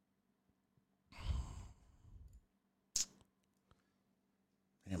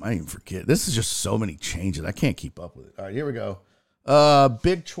 Damn, I even forget. This is just so many changes. I can't keep up with it. All right, here we go.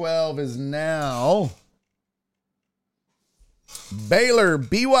 Big 12 is now Baylor,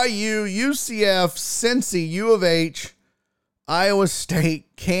 BYU, UCF, Cincy, U of H, Iowa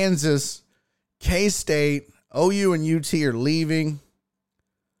State, Kansas, K-State, OU and UT are leaving.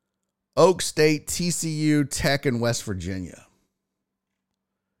 Oak State, TCU, Tech, and West Virginia.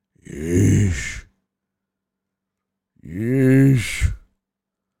 Yeesh.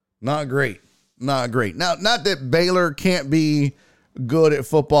 Not great. Not great. Now, not that Baylor can't be good at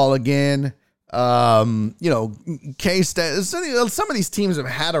football again. K-State, some of these teams have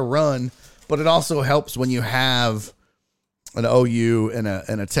had a run, but it also helps when you have an OU and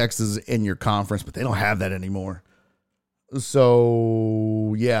a Texas in your conference, but they don't have that anymore.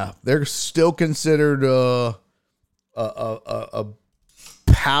 So, yeah, they're still considered a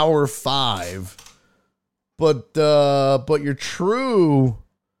Power 5, but your true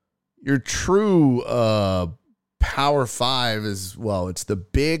Power 5 is, well, it's the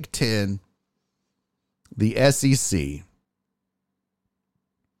Big Ten, the SEC,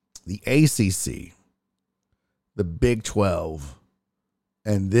 the ACC, the Big 12,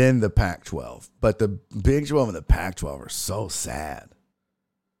 and then the Pac-12. But the Big 12 and the Pac-12 are so sad.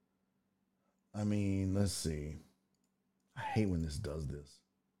 I mean, let's see. I hate when this does this.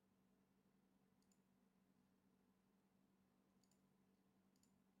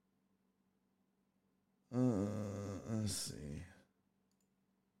 Let's see.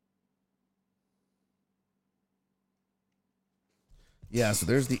 Yeah, so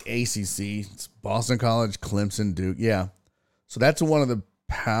there's the ACC. It's Boston College, Clemson, Duke. Yeah. So that's one of the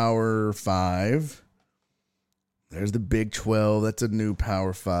Power 5. There's the Big 12. That's a new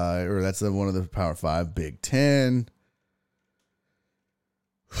Power 5. Or that's one of the Power 5. Big 10.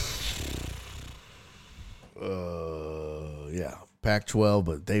 Yeah. Pac-12,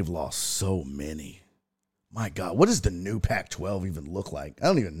 but they've lost so many. My God, what does the new Pac-12 even look like? I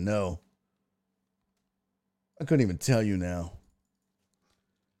don't even know. I couldn't even tell you now.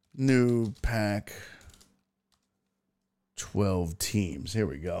 New Pac-12 teams. Here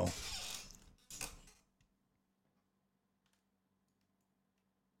we go.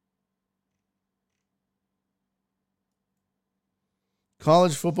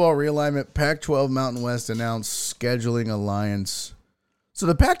 College football realignment. Pac-12 Mountain West announced scheduling alliance. So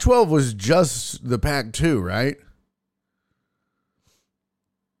the Pac-12 was just the Pac-2, right?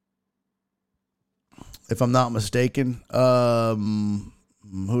 If I'm not mistaken. It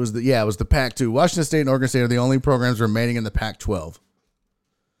was the Pac-2. Washington State and Oregon State are the only programs remaining in the Pac-12.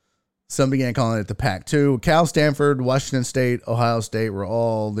 Some began calling it the Pac-2. Cal, Stanford, Washington State, Ohio State were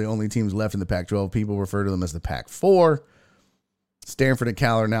all the only teams left in the Pac-12. People refer to them as the Pac-4. Stanford and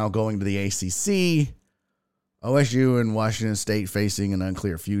Cal are now going to the ACC. OSU and Washington State facing an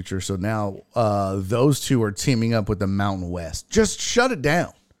unclear future. So now those two are teaming up with the Mountain West. Just shut it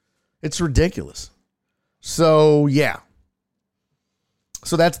down. It's ridiculous. So, yeah.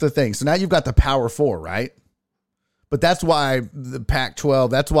 So that's the thing. So now you've got the Power 4, right? But that's why the Pac-12,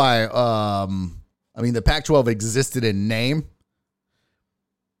 that's why, the Pac-12 existed in name.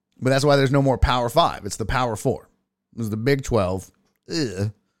 But that's why there's no more Power 5. It's the Power 4. It was the Big 12.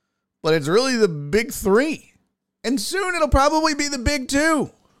 Ugh. But it's really the Big 3. And soon it'll probably be the Big 2.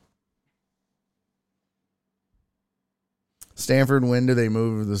 Stanford, when do they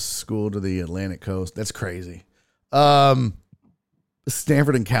move the school to the Atlantic coast? That's crazy. Stanford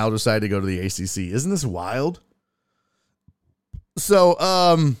and Cal decided to go to the ACC. Isn't this wild?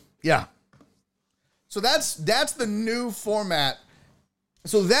 So, yeah. So that's the new format.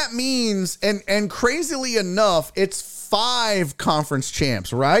 So that means, and crazily enough, it's 5 conference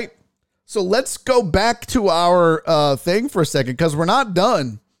champs, right? So let's go back to our thing for a second, because we're not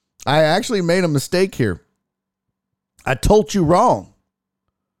done. I actually made a mistake here. I told you wrong.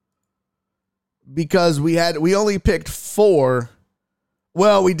 Because we only picked 4.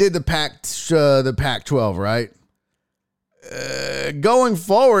 Well, we did the Pac-12, right? Going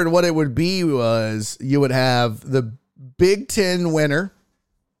forward, what it would be was you would have the Big 10 winner,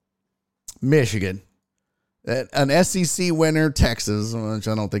 Michigan, an SEC winner, Texas, which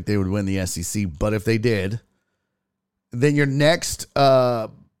I don't think they would win the SEC, but if they did, then your next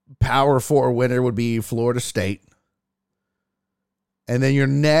Power 4 winner would be Florida State. And then your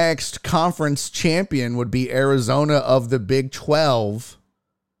next conference champion would be Arizona of the Big 12.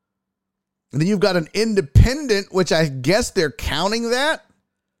 And then you've got an independent, which I guess they're counting that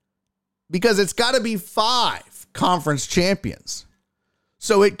because it's got to be 5 conference champions.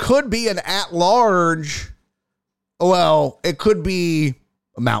 So it could be an at-large. Well, it could be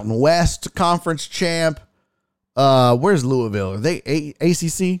a Mountain West conference champ. Where's Louisville? Are they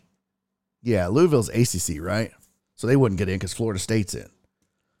ACC? Yeah, Louisville's ACC, right? So they wouldn't get in because Florida State's in.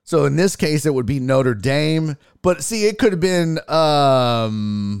 So in this case, it would be Notre Dame. But see, it could have been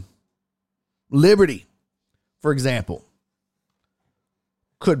Liberty, for example.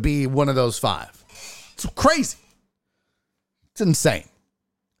 Could be one of those 5. It's crazy. It's insane.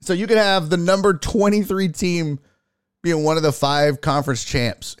 So you could have the number 23 team being one of the 5 conference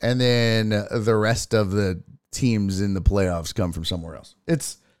champs, and then the rest of the teams in the playoffs come from somewhere else.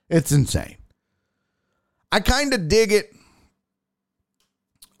 It's insane. I kind of dig it.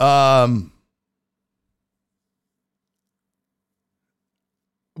 But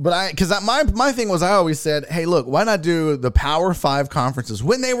my thing was, I always said, hey, look, why not do the Power 5 conferences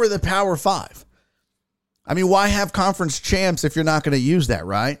when they were the Power 5? I mean, why have conference champs if you're not going to use that,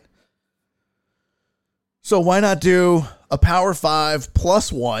 right? So why not do a Power 5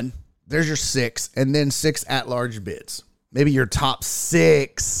 plus 1? There's your 6, and then 6 at-large bids. Maybe your top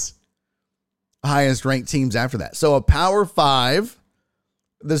 6 highest ranked teams after that. So a Power 5,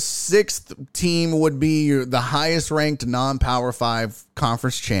 the 6th team would be the highest ranked non-Power 5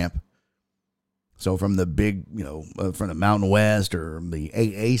 conference champ. So from the big, from the Mountain West or the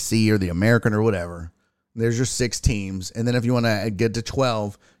AAC or the American or whatever, there's your 6 teams. And then if you want to get to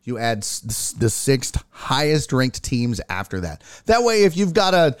 12, you add the 6th highest ranked teams after that. That way, if you've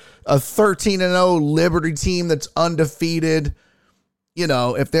got a 13-0 Liberty team that's undefeated,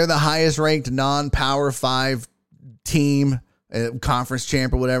 if they're the highest ranked non-Power 5 team, conference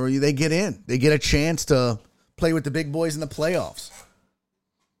champ or whatever, they get in. They get a chance to play with the big boys in the playoffs.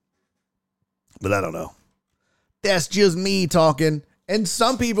 But I don't know. That's just me talking. And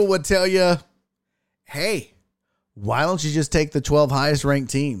some people would tell you, hey, why don't you just take the 12 highest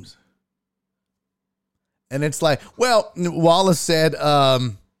ranked teams? And it's like, well, Wallace said,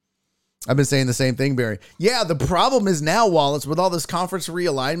 I've been saying the same thing, Barry. Yeah, the problem is now, Wallace, with all this conference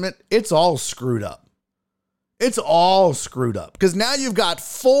realignment, it's all screwed up. It's all screwed up. Because now you've got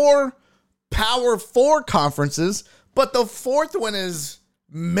 4 Power 4 conferences, but the fourth one is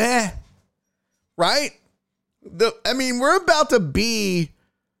meh, right? We're about to be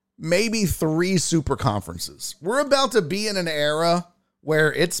maybe 3 super conferences. We're about to be in an era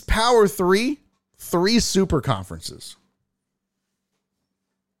where it's Power 3 super conferences.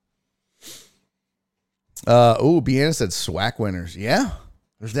 Bianna said SWAC winners. Yeah,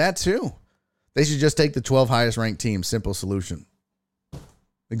 there's that too. They should just take the 12 highest ranked teams. Simple solution.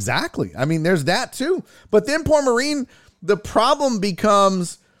 Exactly. There's that too. But then, poor Marine, the problem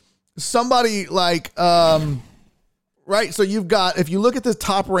becomes somebody like, right? So you've got, if you look at the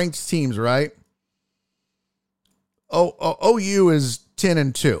top ranked teams, right? OU is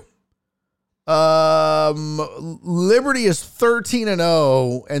 10-2. Liberty is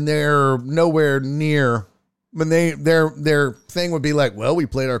 13-0, and they're nowhere near. When their thing would be like, well, we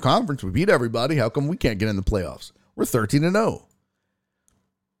played our conference, we beat everybody. How come we can't get in the playoffs? We're 13-0.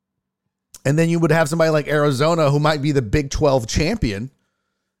 And then you would have somebody like Arizona, who might be the Big 12 champion,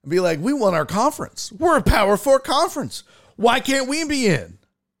 and be like, we won our conference. We're a Power 4 conference. Why can't we be in?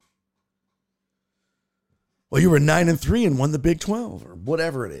 Well, you were 9-3 and won the Big 12 or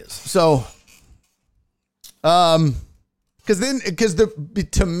whatever it is. So, to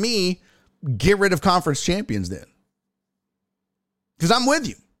me, get rid of conference champions then. Because I'm with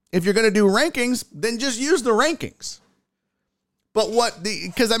you. If you're going to do rankings, then just use the rankings. But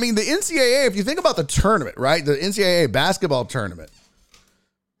the NCAA, if you think about the tournament, right? The NCAA basketball tournament,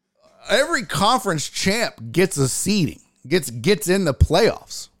 every conference champ gets a seeding, gets in the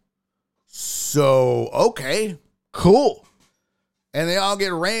playoffs. So, okay, cool. And they all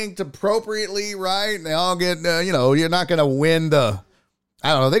get ranked appropriately, right? And they all get, you're not going to win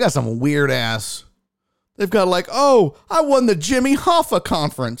they got some weird ass. They've got like, oh, I won the Jimmy Hoffa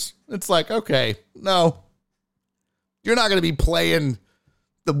conference. It's like, okay, no. You're not going to be playing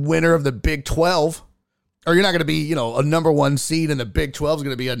the winner of the Big 12. Or you're not going to be, a number 1 seed, and the Big 12 is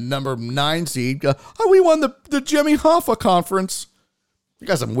going to be a number 9 seed. We won the Jimmy Hoffa conference. You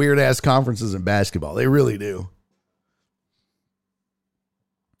got some weird ass conferences in basketball. They really do.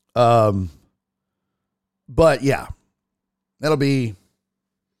 But yeah, that'll be.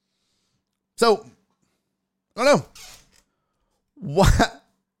 So, I don't know. What?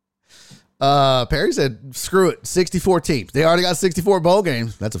 Perry said, screw it. 64 teams. They already got 64 bowl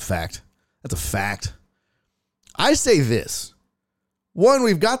games. That's a fact. I say this. One,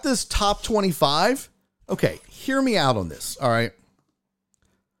 we've got this top 25. Okay, hear me out on this. All right.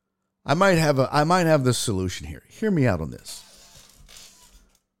 I might have the solution here. Hear me out on this.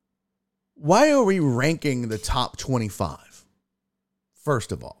 Why are we ranking the top 25?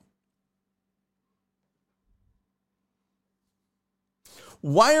 First of all.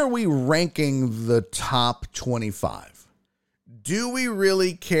 Why are we ranking the top 25? Do we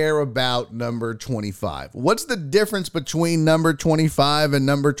really care about number 25? What's the difference between number 25 and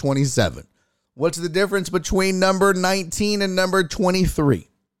number 27? What's the difference between number 19 and number 23?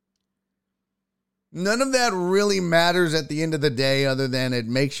 None of that really matters at the end of the day, other than it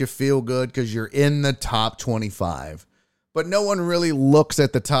makes you feel good because you're in the top 25. But no one really looks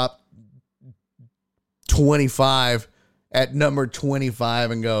at the top 25 at number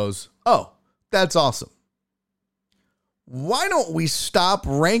 25 and goes, oh, that's awesome. Why don't we stop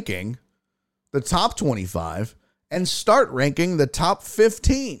ranking the top 25 and start ranking the top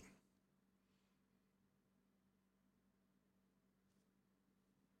 15?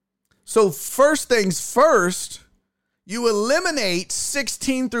 So first things first, you eliminate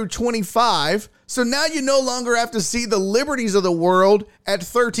 16 through 25. So now you no longer have to see the Liberties of the world at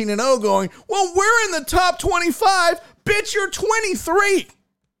 13-0 going, well, we're in the top 25. Bitch, you're 23.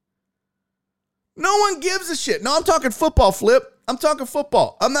 No one gives a shit. No, I'm talking football, Flip. I'm talking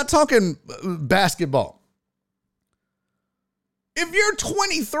football. I'm not talking basketball. If you're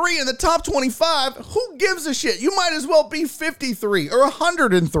 23 in the top 25, who gives a shit? You might as well be 53 or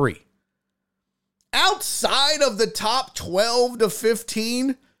 103. Outside of the top 12 to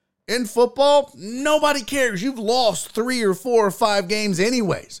 15 in football, nobody cares. You've lost 3 or 4 or 5 games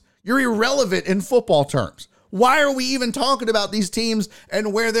anyways. You're irrelevant in football terms. Why are we even talking about these teams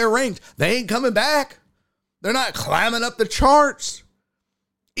and where they're ranked? They ain't coming back. They're not climbing up the charts.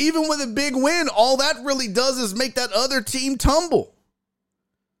 Even with a big win, all that really does is make that other team tumble.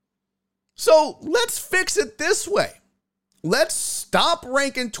 So let's fix it this way. Let's stop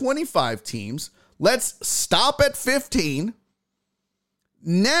ranking 25 teams. Let's stop at 15.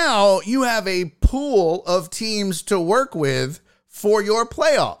 Now you have a pool of teams to work with for your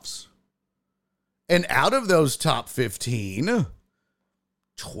playoffs. And out of those top 15,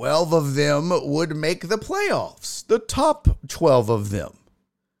 12 of them would make the playoffs. The top 12 of them.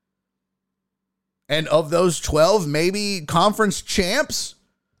 And of those 12, maybe conference champs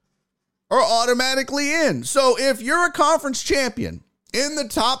are automatically in. So if you're a conference champion in the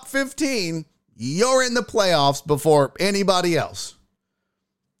top 15, you're in the playoffs before anybody else.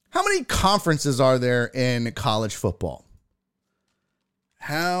 How many conferences are there in college football?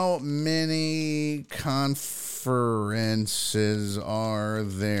 How many conferences are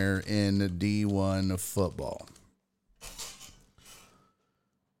there in D1 football?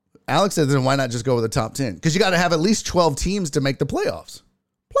 Alex says, then why not just go with the top 10? Because you got to have at least 12 teams to make the playoffs.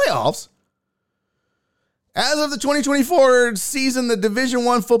 Playoffs? As of the 2024 season, the Division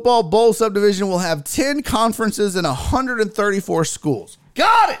I Football Bowl subdivision will have 10 conferences and 134 schools.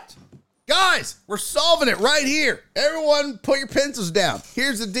 Got it! Guys, we're solving it right here. Everyone put your pencils down.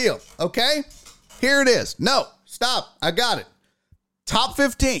 Here's the deal, okay? Here it is. No, stop. I got it. Top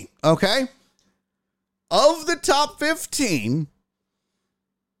 15, okay? Of the top 15,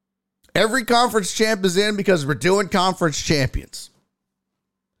 every conference champ is in because we're doing conference champions.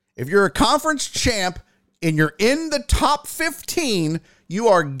 If you're a conference champ and you're in the top 15, you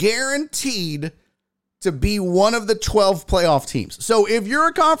are guaranteed to be one of the 12 playoff teams. So if you're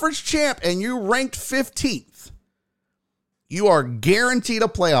a conference champ and you ranked 15th, you are guaranteed a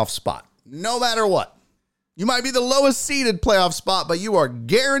playoff spot, no matter what. You might be the lowest seeded playoff spot, but you are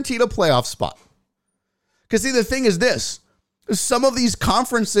guaranteed a playoff spot. Because see, the thing is this, some of these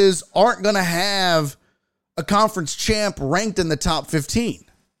conferences aren't going to have a conference champ ranked in the top 15,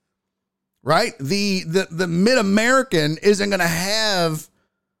 right? The Mid-American isn't going to have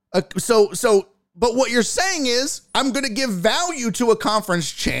a, but what you're saying is, I'm going to give value to a conference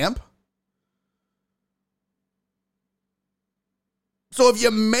champ. So if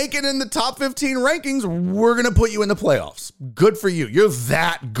you make it in the top 15 rankings, we're going to put you in the playoffs. Good for you. You're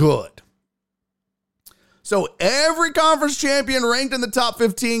that good. So every conference champion ranked in the top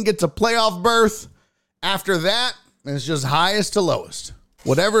 15 gets a playoff berth. After that, it's just highest to lowest.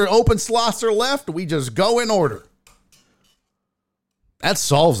 Whatever open slots are left, we just go in order. That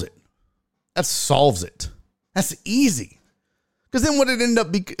solves it. That solves it. That's easy. Because then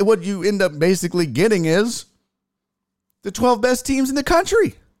what you end up basically getting is the 12 best teams in the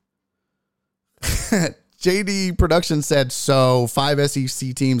country. JD Production said, so 5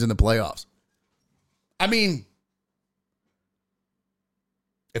 SEC teams in the playoffs. I mean,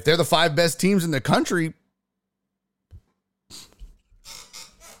 if they're the 5 best teams in the country,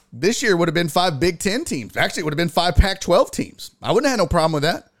 this year would have been 5 Big Ten teams. Actually, it would have been 5 Pac-12 teams. I wouldn't have had no problem with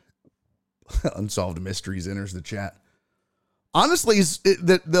that. Unsolved Mysteries enters the chat. Honestly,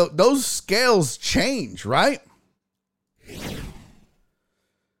 those scales change, right?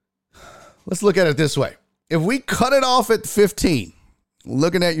 Let's look at it this way. If we cut it off at 15,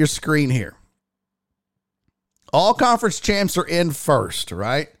 looking at your screen here, all conference champs are in first,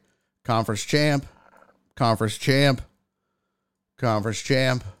 right? Conference champ, conference champ, conference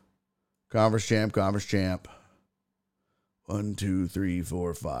champ, conference champ, conference champ. 1, 2, 3,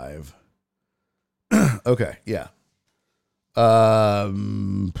 4, 5. Okay, yeah. Yeah.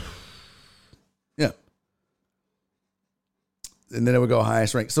 And then it would go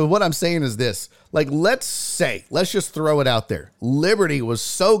highest rank. So what I'm saying is this. Like, let's just throw it out there. Liberty was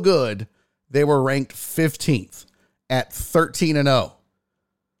so good, they were ranked 15th at 13-0.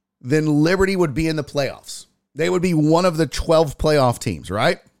 Then Liberty would be in the playoffs. They would be one of the 12 playoff teams,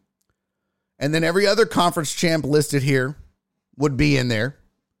 right? And then every other conference champ listed here would be in there.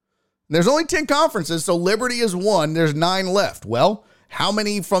 There's only 10 conferences, so Liberty is one. There's 9 left. Well, how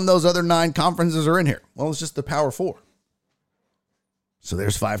many from those other 9 conferences are in here? Well, it's just the Power 4. So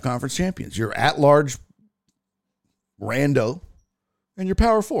there's 5 conference champions. You're at-large rando, and you're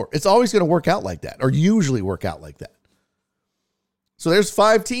Power 4. It's always going to work out like that, or usually work out like that. So there's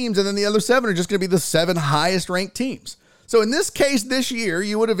 5 teams, and then the other 7 are just going to be the 7 highest-ranked teams. So in this case, this year,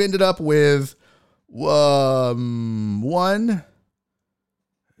 you would have ended up with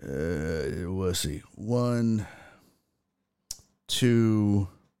let's see, 1, 2,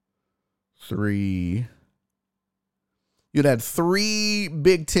 3. You'd had 3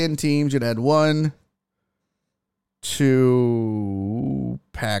 Big Ten teams. You'd had 1, 2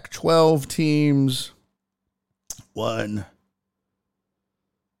 Pac-12 teams, 1,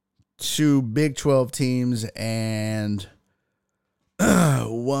 2 Big 12 teams, and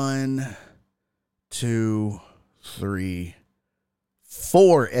 1, 2, 3,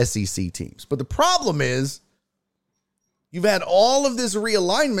 4 SEC teams. But the problem is you've had all of this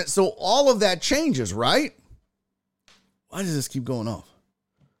realignment, so all of that changes, right? Why does this keep going off?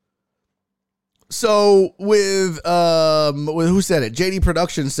 So with who said it? JD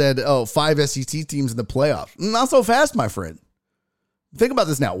Production said, 5 SEC teams in the playoffs. Not so fast, my friend. Think about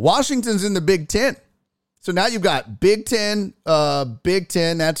this now. Washington's in the Big Ten. So now you've got Big Ten,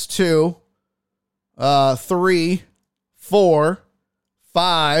 that's 2, 3, 4,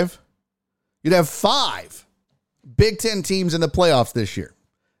 5. You'd have 5 Big Ten teams in the playoffs this year.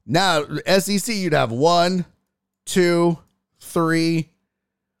 Now, SEC, you'd have 1, 2, 3,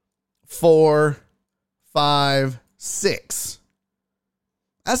 4, 5, 6.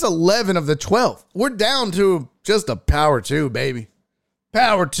 That's 11 of the 12. We're down to just a power 2, baby.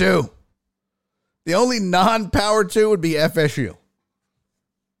 Power 2. The only non-power 2 would be FSU.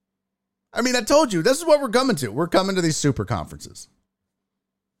 I mean, I told you, this is what we're coming to. We're coming to these super conferences.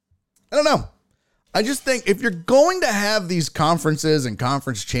 I don't know. I just think if you're going to have these conferences and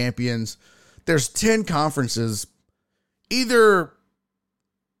conference champions, there's 10 conferences. Either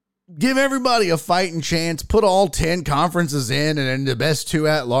give everybody a fighting chance, put all 10 conferences in, and then the best 2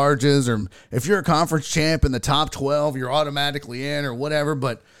 at-larges, or if you're a conference champ in the top 12, you're automatically in or whatever,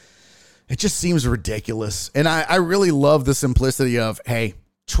 but it just seems ridiculous. And I really love the simplicity of, hey,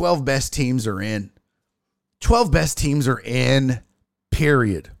 12 best teams are in. 12 best teams are in,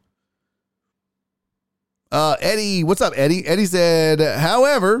 period. Eddie, what's up, Eddie? Eddie said,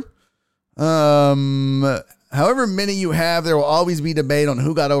 however many you have, there will always be debate on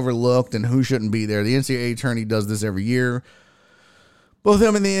who got overlooked and who shouldn't be there. The NCAA attorney does this every year. Both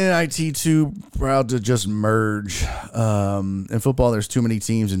him and the NIT too proud to just merge. In football, there's too many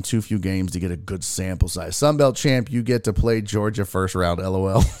teams and too few games to get a good sample size. Sunbelt champ, you get to play Georgia first round,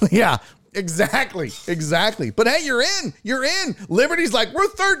 LOL. Yeah, exactly. But hey, you're in. Liberty's like, we're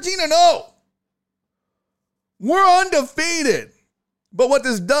 13-0. We're undefeated. But what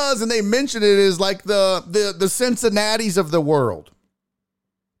this does, and they mention it, is like the Cincinnatis of the world.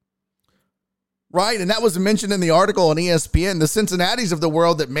 Right? And that was mentioned in the article on ESPN. The Cincinnatis of the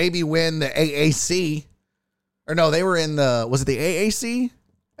world that maybe win the AAC. Or no, they were in was it the AAC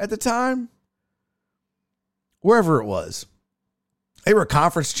at the time? Wherever it was. They were a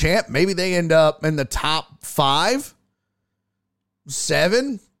conference champ. Maybe they end up in the top 5,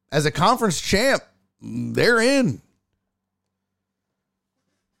 7. As a conference champ, they're in.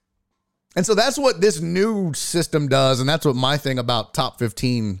 And so that's what this new system does, and that's what my thing about top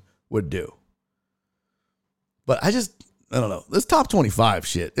 15 would do. But I don't know. This top 25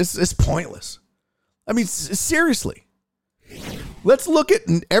 shit, it's pointless. I mean, seriously. Let's look at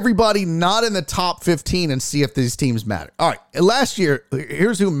everybody not in the top 15 and see if these teams matter. All right, last year,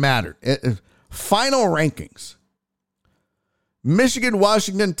 here's who mattered. Final rankings. Michigan,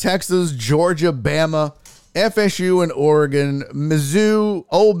 Washington, Texas, Georgia, Bama, FSU and Oregon, Mizzou,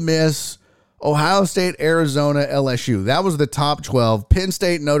 Ole Miss, Ohio State, Arizona, LSU. That was the top 12. Penn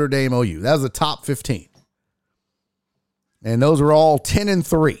State, Notre Dame, OU. That was the top 15. And those were all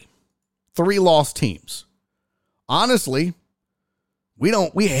 10-3. 3-loss teams. Honestly, we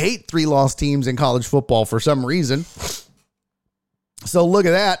hate 3-loss teams in college football for some reason. So look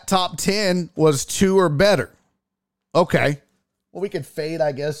at that. Top 10 was 2 or better. Okay. Well, we could fade,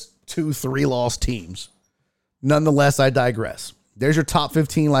 I guess, 2 3-loss teams. Nonetheless, I digress. There's your top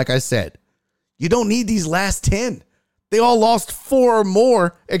 15, like I said. You don't need these last 10. They all lost 4 or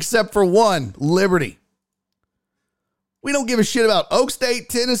more, except for 1, Liberty. We don't give a shit about Oak State,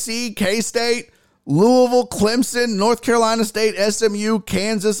 Tennessee, K-State, Louisville, Clemson, North Carolina State, SMU,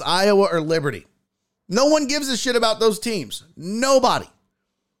 Kansas, Iowa, or Liberty. No one gives a shit about those teams. Nobody.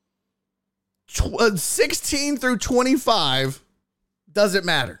 16 through 25 doesn't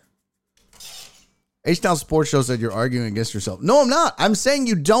matter. H-Town Sports Show said you're arguing against yourself. No, I'm not. I'm saying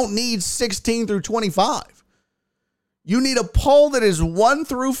you don't need 16 through 25. You need a poll that is 1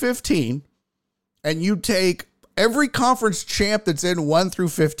 through 15, and you take every conference champ that's in 1 through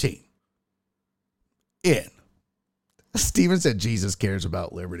 15 in. Steven said Jesus cares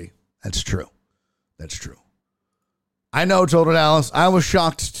about Liberty. That's true. That's true. I know, Total Dallas. I was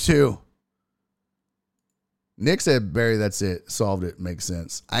shocked too. Nick said, Barry, that's it. Solved it. Makes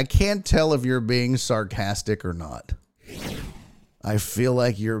sense. I can't tell if you're being sarcastic or not. I feel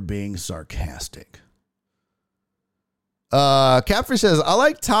like you're being sarcastic. Catfish says, I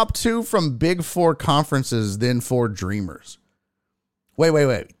like top 2 from Big 4 conferences, then 4 dreamers.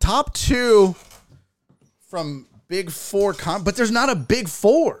 Wait. Top 2 from Big 4 but there's not a Big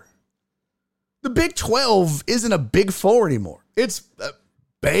 4. The Big 12 isn't a Big 4 anymore. It's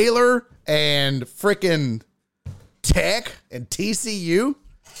Baylor and frickin' Tech and TCU.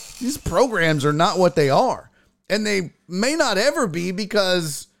 These programs are not what they are. And they may not ever be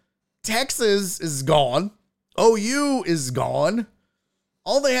because Texas is gone. OU is gone.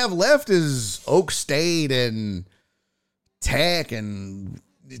 All they have left is Oak State and Tech and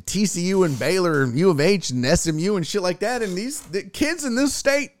TCU and Baylor and U of H and SMU and shit like that. And the kids in this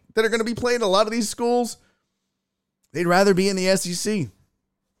state that are going to be playing a lot of these schools, they'd rather be in the SEC.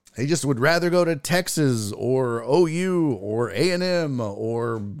 They just would rather go to Texas or OU or A&M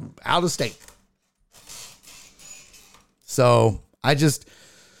or out of state. So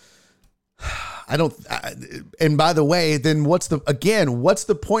and by the way, then what's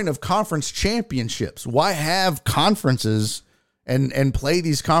the point of conference championships? Why have conferences and play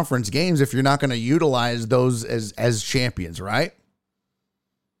these conference games if you're not going to utilize those as champions, right?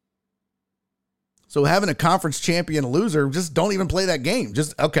 So having a conference champion loser, just don't even play that game.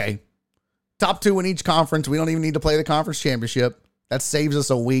 Just, okay, top 2 in each conference. We don't even need to play the conference championship. That saves us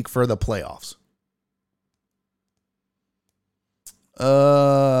a week for the playoffs.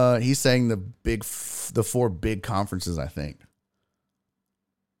 He's saying the 4 big conferences, I think.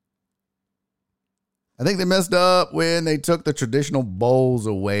 I think they messed up when they took the traditional bowls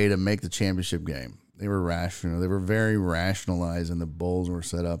away to make the championship game. They were rational. They were very rationalized, and the bowls were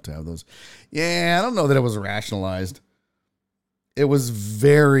set up to have those. Yeah, I don't know that it was rationalized. It was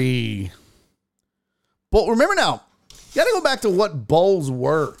very... But remember now, you got to go back to what bowls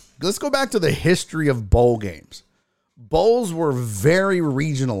were. Let's go back to the history of bowl games. Bowls were very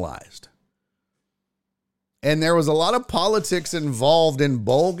regionalized. And there was a lot of politics involved in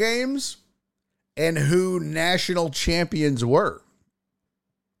bowl games and who national champions were.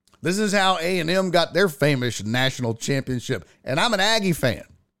 This is how A&M got their famous national championship. And I'm an Aggie fan.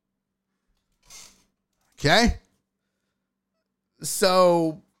 Okay?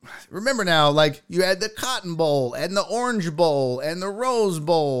 So, remember now, like, you had the Cotton Bowl and the Orange Bowl and the Rose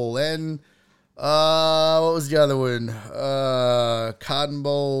Bowl and, what was the other one? Cotton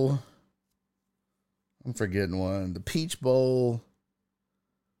Bowl. I'm forgetting one. The Peach Bowl.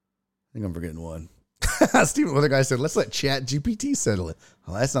 I think I'm forgetting one. Stephen, other guy said, let's let Chat GPT settle it.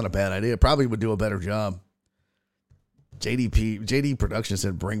 Well, that's not a bad idea. Probably would do a better job. JD Production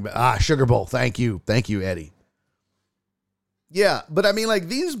said, bring back, Sugar Bowl. Thank you. Thank you, Eddie. Yeah, but I mean, like,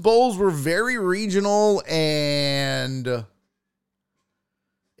 these bowls were very regional, and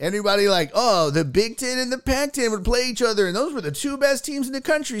everybody like, oh, the Big Ten and the Pac-10 would play each other, and those were the 2 best teams in the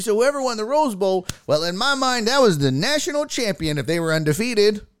country, so whoever won the Rose Bowl, well, in my mind, that was the national champion if they were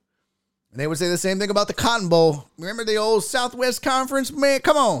undefeated. And they would say the same thing about the Cotton Bowl. Remember the old Southwest Conference? Man,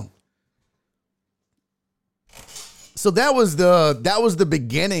 come on. So that was the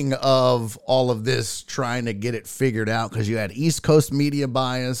beginning of all of this, trying to get it figured out, because you had East Coast media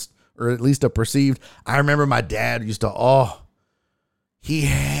bias, or at least a perceived. I remember my dad used to, he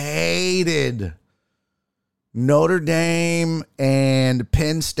hated Notre Dame and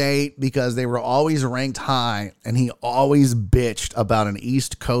Penn State because they were always ranked high, and he always bitched about an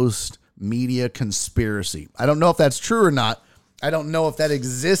East Coast media conspiracy. I don't know if that's true or not. I don't know if that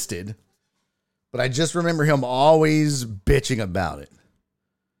existed, but I just remember him always bitching about it.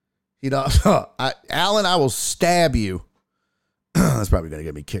 You know, Alan, I will stab you. That's probably going to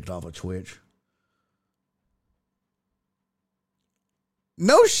get me kicked off of Twitch.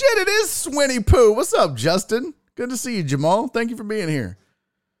 No shit, it is Swinny Poo. What's up, Justin? Good to see you, Jamal. Thank you for being here.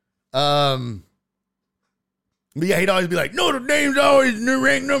 But yeah, he'd always be like, Notre Dame's always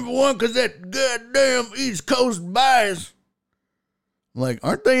ranked number 1 because that goddamn East Coast bias. I'm like,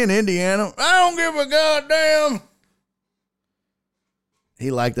 aren't they in Indiana? I don't give a goddamn. He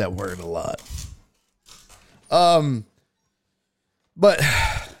liked that word a lot. But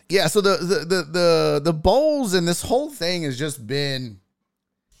yeah, so the bowls and this whole thing has just been,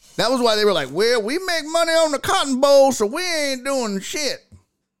 that was why they were like, well, we make money on the Cotton Bowl, so we ain't doing shit.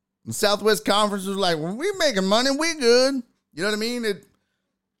 The Southwest Conference was like, well, we making money, we good. You know what I mean?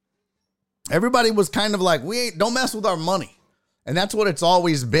 Everybody was kind of like, don't mess with our money. And that's what it's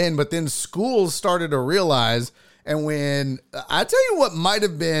always been. But then schools started to realize, and when, I tell you what might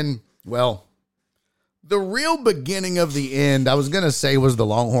have been, well, the real beginning of the end, I was going to say was the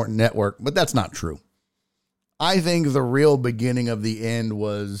Longhorn Network, but that's not true. I think the real beginning of the end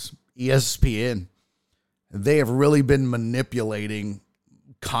was ESPN. They have really been manipulating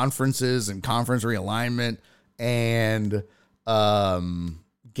conferences and conference realignment and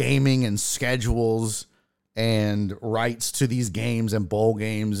gaming and schedules and rights to these games and bowl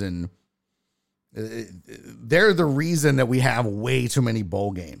games. And they're the reason that we have way too many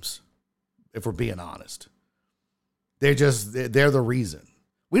bowl games, if we're being honest. They're the reason.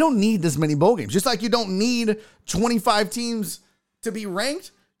 We don't need this many bowl games. Just like you don't need 25 teams to be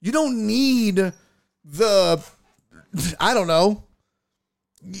ranked. You don't need I don't know.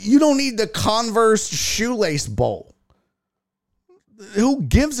 You don't need the Converse Shoelace Bowl. Who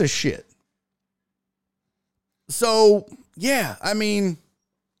gives a shit? So, yeah, I mean,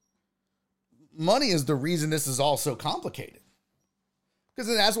 money is the reason this is all so complicated.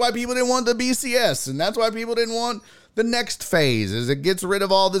 Because that's why people didn't want the BCS, and that's why people didn't want the next phase, is it gets rid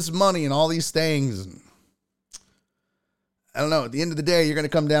of all this money and all these things. I don't know. At the end of the day, you're going to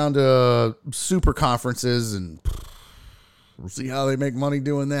come down to super conferences, and we'll see how they make money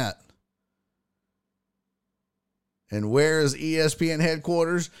doing that. And where is ESPN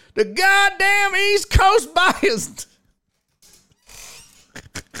headquarters? The goddamn East Coast biased.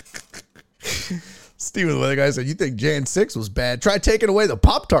 Steven, the other guy said, you think Jan 6 was bad? Try taking away the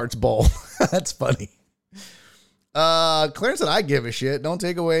Pop-Tarts Bowl. That's funny. Clarence said, I give a shit. Don't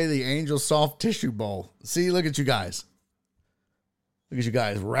take away the Angel Soft Tissue Bowl. See, look at you guys. Look at you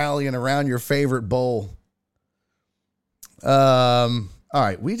guys rallying around your favorite bowl. All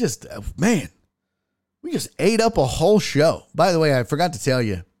right. We just ate up a whole show. By the way, I forgot to tell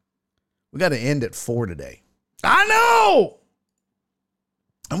you, we got to end at 4 today. I know!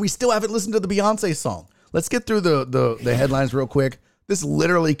 And we still haven't listened to the Beyonce song. Let's get through the headlines real quick. This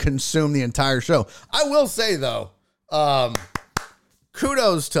literally consumed the entire show. I will say, though,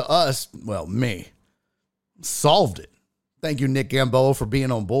 kudos to us. Well, me. Solved it. Thank you, Nick Gamboa, for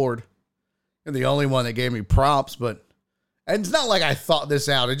being on board. You're the only one that gave me props, but and it's not like I thought this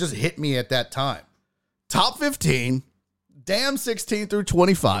out. It just hit me at that time. Top 15, damn 16 through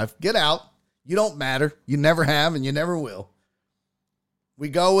 25. Get out. You don't matter. You never have, and you never will. We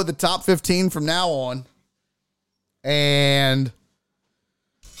go with the top 15 from now on. And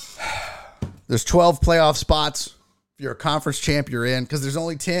there's 12 playoff spots. If you're a conference champ, you're in, because there's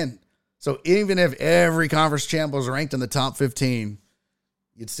only 10. So even if every conference champ was ranked in the top 15,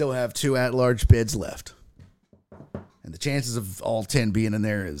 you'd still have 2 at-large bids left. And the chances of all 10 being in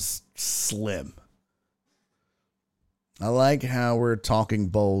there is slim. I like how we're talking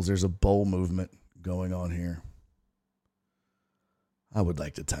bowls. There's a bowl movement going on here. I would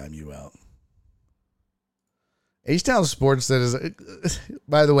like to time you out. H-Town Sports says,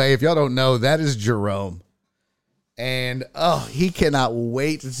 by the way, if y'all don't know, that is Jerome. And, he cannot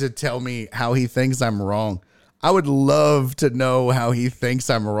wait to tell me how he thinks I'm wrong. I would love to know how he thinks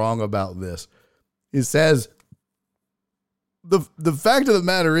I'm wrong about this. He says, the fact of the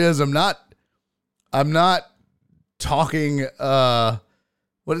matter is, I'm not talking, what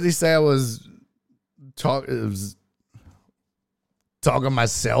did he say? I was talking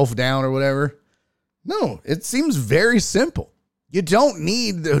myself down or whatever. No, it seems very simple. You don't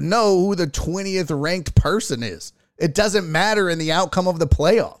need to know who the 20th ranked person is. It doesn't matter in the outcome of the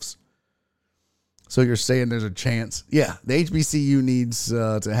playoffs. So you're saying there's a chance? Yeah, the HBCU needs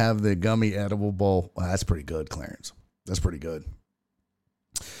to have the gummy edible bowl. Well, that's pretty good, Clarence. That's pretty good.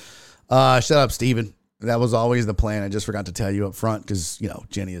 Shut up, Steven. That was always the plan. I just forgot to tell you up front because,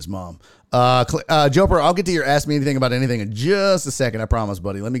 Jenny is mom. Joper, I'll get to your Ask Me Anything About Anything in just a second. I promise,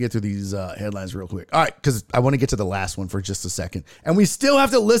 buddy. Let me get through these headlines real quick. All right, because I want to get to the last one for just a second. And we still have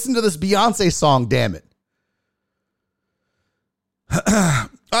to listen to this Beyonce song, damn it. All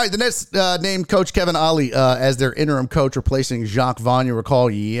right, the Nets named Coach Kevin Ollie as their interim coach, replacing Jacques Vaughn. You recall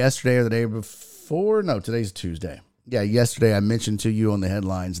yesterday or the day before? No, today's Tuesday. Yeah, yesterday I mentioned to you on the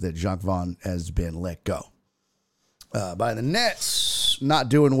headlines that Jacques Vaughn has been let go by the Nets. Not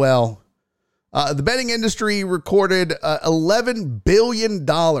doing well. The betting industry recorded $11 billion,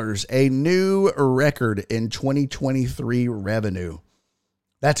 a new record in 2023 revenue.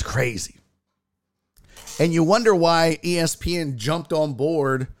 That's crazy. And you wonder why ESPN jumped on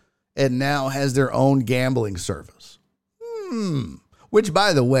board and now has their own gambling service. Which,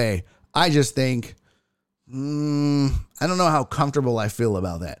 by the way, I just think, I don't know how comfortable I feel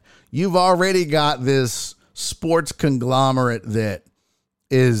about that. You've already got this sports conglomerate that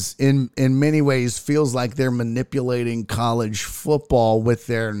is in many ways feels like they're manipulating college football with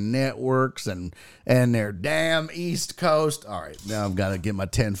their networks and their damn East Coast. All right, now I've got to get my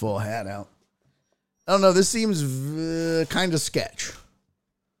tinfoil hat out. I don't know. This seems kind of sketch.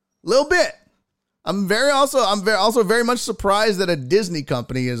 A little bit. I'm also very much surprised that a Disney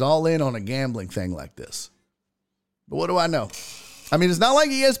company is all in on a gambling thing like this. But what do I know? I mean, it's not like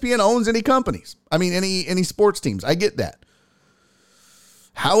ESPN owns any companies. I mean, any sports teams. I get that.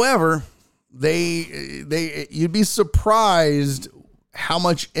 However, you'd be surprised how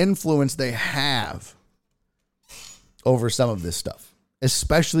much influence they have over some of this stuff,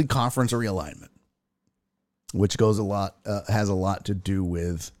 especially conference realignment, which has a lot to do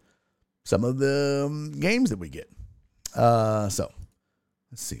with some of the games that we get. So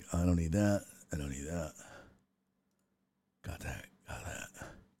let's see. I don't need that. Got that.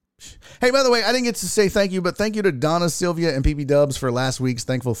 Hey, by the way, I didn't get to say thank you, but thank you to Donna, Sylvia, and PP Dubs for last week's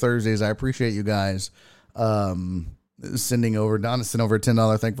Thankful Thursdays. I appreciate you guys sending over. Donna sent over a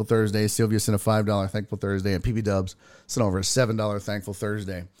 $10 Thankful Thursday. Sylvia sent a $5 Thankful Thursday. And PP Dubs sent over a $7 Thankful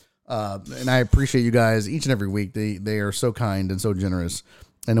Thursday. And I appreciate you guys each and every week. They are so kind and so generous.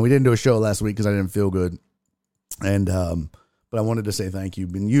 And we didn't do a show last week because I didn't feel good. And but I wanted to say thank you.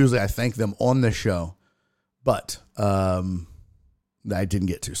 And usually I thank them on the show, but I didn't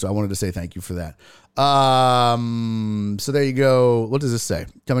get to. So I wanted to say thank you for that. So there you go. What does this say?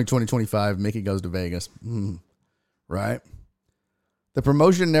 Coming 2025, Mickey goes to Vegas. Right? The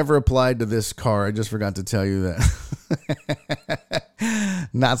promotion never applied to this car. I just forgot to tell you that.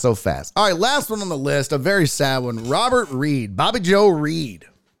 Not so fast. All right, last one on the list, a very sad one. Robert Reid, Bobby Joe Reid,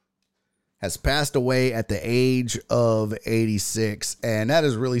 has passed away at the age of 86. And that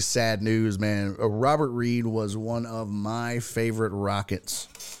is really sad news, man. Robert Reid was one of my favorite Rockets.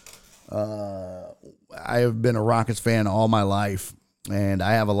 I have been a Rockets fan all my life, and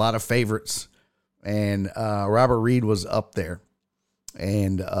I have a lot of favorites. And Robert Reid was up there.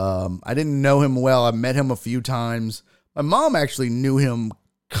 And I didn't know him well. I met him a few times. My mom actually knew him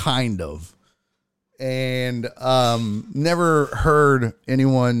kind of. And never heard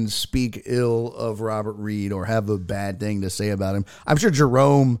anyone speak ill of Robert Reid or have a bad thing to say about him. I'm sure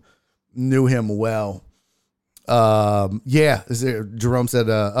Jerome knew him well. Jerome said,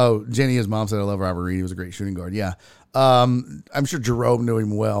 Jenny, his mom said, I love Robert Reid. He was a great shooting guard. Yeah. I'm sure Jerome knew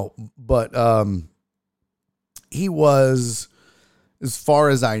him well, but he was, as far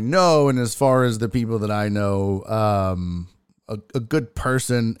as I know, and as far as the people that I know, a good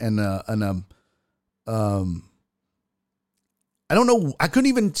person and I don't know. I couldn't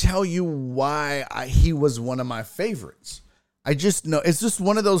even tell you why he was one of my favorites. I just know it's just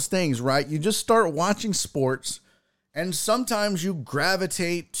one of those things, right? You just start watching sports and sometimes you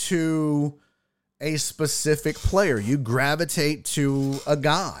gravitate to a specific player. You gravitate to a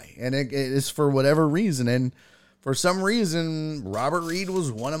guy, and it is for whatever reason. And for some reason, Robert Reid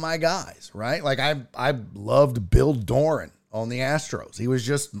was one of my guys, right? Like I loved Bill Doran on the Astros. He was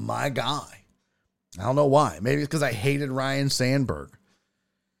just my guy. I don't know why. Maybe it's because I hated Ryan Sandberg.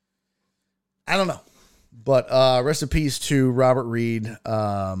 I don't know. But rest in peace to Robert Reid.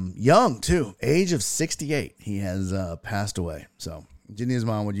 Young, too. Age of 68. He has passed away. So, Jenny's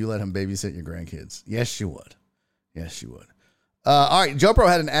mom, would you let him babysit your grandkids? Yes, she would. Yes, she would. All right. Joe Pro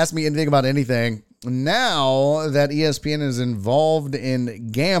hadn't asked me anything about anything. Now that ESPN is involved in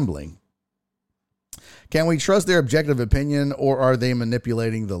gambling, can we trust their objective opinion, or are they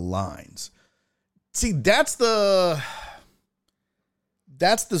manipulating the lines? See, that's the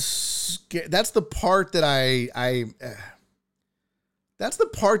part that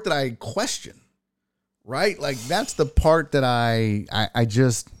I question, right? Like that's the part that I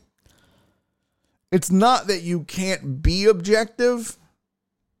just, it's not that you can't be objective.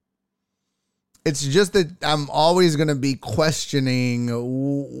 It's just that I'm always going to be questioning,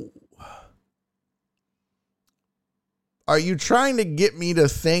 are you trying to get me to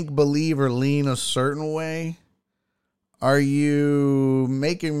think, believe, or lean a certain way? Are you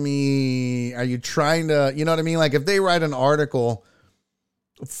trying to, you know what I mean? Like if they write an article,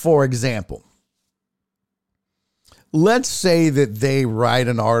 for example, let's say that they write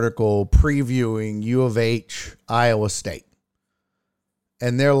an article previewing U of H, Iowa State.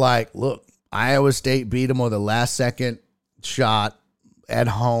 And they're like, look, Iowa State beat them with a last second shot at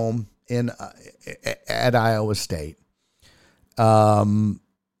home at Iowa State. And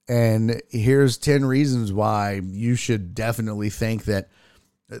here's 10 reasons why you should definitely think that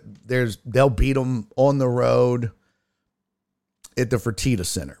they'll beat them on the road at the Fertitta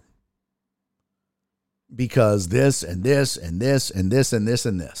Center. Because this and this and this and this and this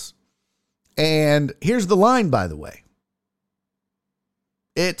and this. And here's the line, by the way.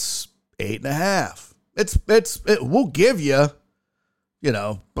 It's 8.5. We'll give you,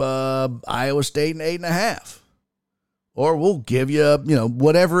 Iowa State and 8.5. Or we'll give you,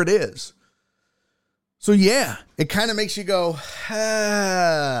 whatever it is. So, yeah, it kind of makes you go,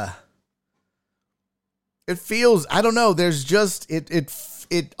 It feels, I don't know, there's just,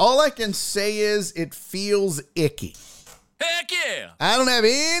 all I can say is it feels icky. Heck yeah! I don't have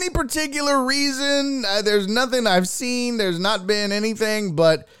any particular reason. There's nothing I've seen. There's not been anything,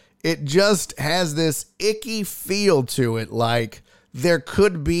 but it just has this icky feel to it. Like there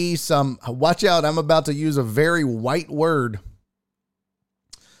could be some, watch out, I'm about to use a very white word.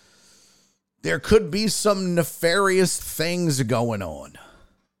 There could be some nefarious things going on.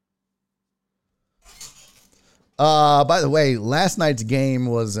 By the way, last night's game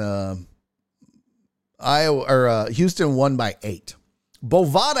was Houston won by 8.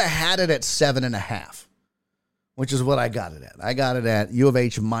 Bovada had it at 7.5, which is what I got it at. I got it at U of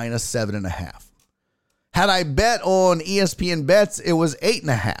H minus 7.5. Had I bet on ESPN bets, it was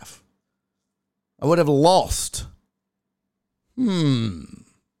 8.5. I would have lost.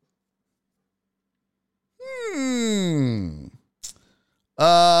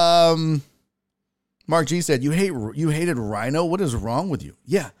 Mark G said, you hated Rhino? What is wrong with you?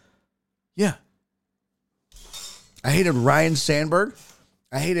 Yeah. I hated Ryan Sandberg.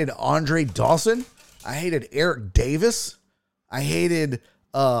 I hated Andre Dawson. I hated Eric Davis. I hated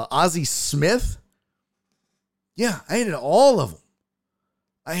Ozzie Smith. Yeah, I hated all of them.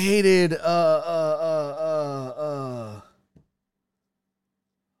 I hated what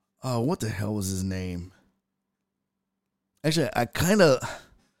the hell was his name? Actually, I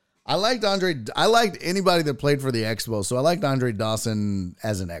liked anybody that played for the Expo, so I liked Andre Dawson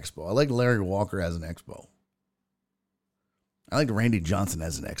as an Expo. I liked Larry Walker as an Expo. I liked Randy Johnson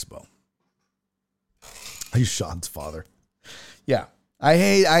as an Expo. He's Sean's father. Yeah.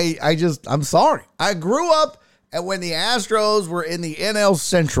 I'm sorry. I grew up and when the Astros were in the NL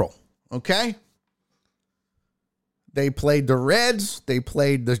Central, okay? They played the Reds, they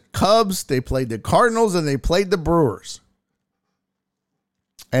played the Cubs, they played the Cardinals, and they played the Brewers.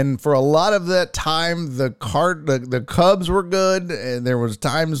 And for a lot of that time, the Cubs were good, and there was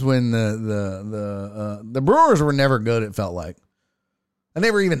times when the Brewers were never good. It felt like, I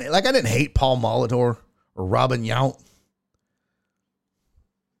never even I didn't hate Paul Molitor or Robin Yount.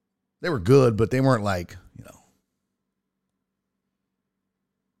 They were good, but they weren't like,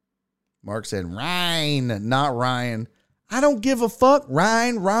 Mark said Ryan, not Ryan. I don't give a fuck.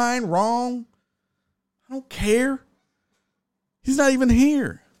 Ryan, wrong. I don't care. He's not even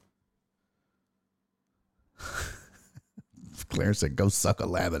here. Claire said, go suck a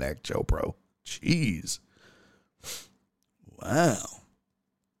Laminac, Joe Pro. Jeez. Wow.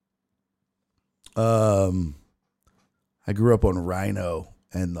 I grew up on Rhino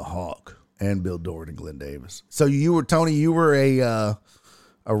and the Hawk and Bill Dort and Glenn Davis. So you were, Tony, you were a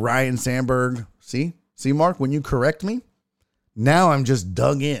Ryan Sandberg. See, Mark, when you correct me, now I'm just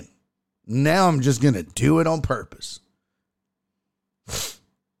dug in. Now I'm just going to do it on purpose.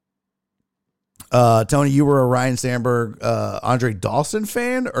 Tony, you were a Ryan Sandberg, Andre Dawson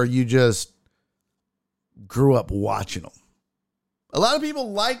fan, or you just grew up watching them? A lot of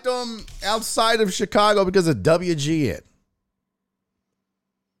people liked them outside of Chicago because of WGN.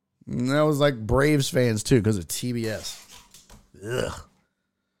 And that was like Braves fans too because of TBS. Ugh.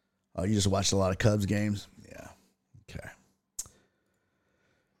 Oh, you just watched a lot of Cubs games? Yeah. Okay.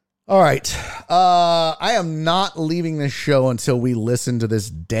 All right. I am not leaving this show until we listen to this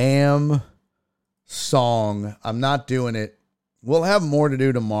damn song. I'm not doing it. We'll have more to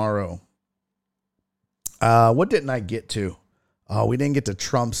do tomorrow. What didn't I get to? Oh, we didn't get to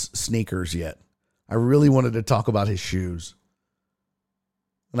Trump's sneakers yet. I really wanted to talk about his shoes.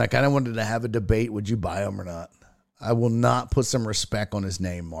 And I kind of wanted to have a debate. Would you buy them or not? I will not put some respect on his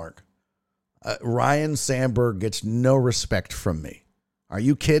name, Mark. Ryan Sandberg gets no respect from me. Are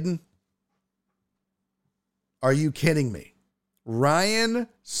you kidding? Are you kidding me? Ryan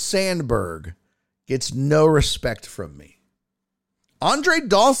Sandberg gets no respect from me. Andre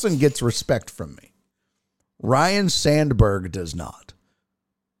Dawson gets respect from me. Ryan Sandberg does not.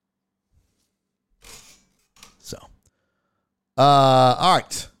 So, all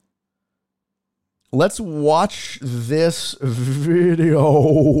right. Let's watch this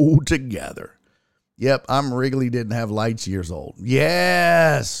video together. Yep, I'm Wrigley didn't have lights years old.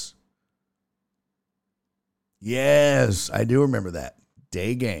 Yes. Yes, I do remember that.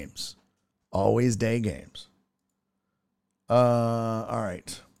 Day games. Always day games. All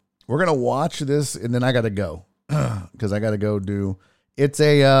right. We're going to watch this and then I got to go because I got to go do it's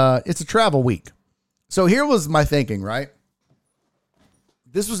a travel week. So here was my thinking, right?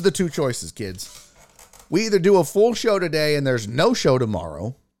 This was the two choices, kids. We either do a full show today and there's no show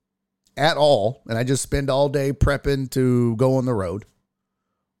tomorrow at all, and I just spend all day prepping to go on the road,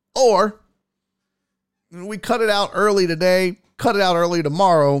 or we cut it out early today, cut it out early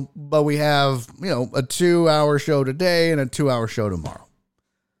tomorrow, but we have, a 2-hour show today and a 2-hour show tomorrow.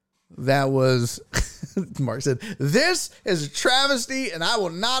 That was, Mark said, this is a travesty and I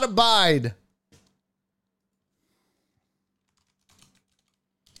will not abide.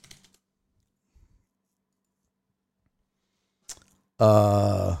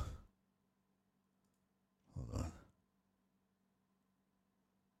 Hold on.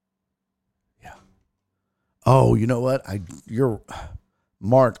 Yeah. Oh, you know what?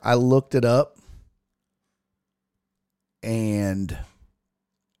 Mark, I looked it up and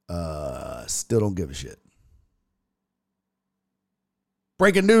still don't give a shit.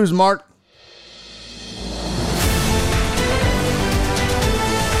 Breaking news, Mark.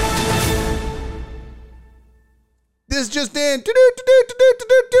 This just in.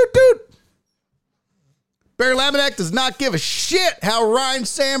 Barry Laminack does not give a shit how Ryan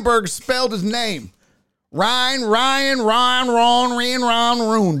Sandberg spelled his name. Ryan, Ron,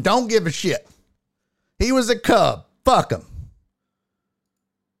 Roon. Don't give a shit. He was a Cub. Fuck him.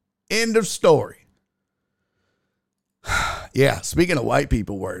 End of story. Yeah, speaking of white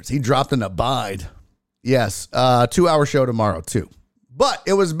people words, he dropped an abide. Yes, 2-hour show tomorrow, too. But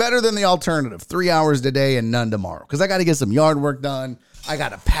it was better than the alternative. 3 hours today and none tomorrow. Because I got to get some yard work done. I got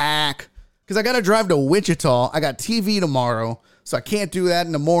to pack. Because I got to drive to Wichita. I got TV tomorrow. So I can't do that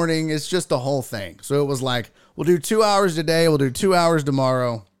in the morning. It's just the whole thing. So it was like, we'll do 2 hours today. We'll do 2 hours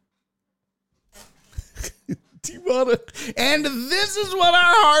tomorrow. And this is what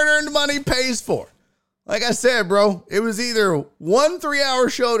our hard-earned money pays for. Like I said, bro, it was either 1 3-hour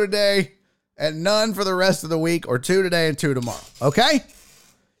show today and none for the rest of the week, or 2 today and 2 tomorrow. Okay?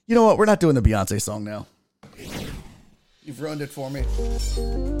 You know what? We're not doing the Beyonce song now. You've ruined it for me.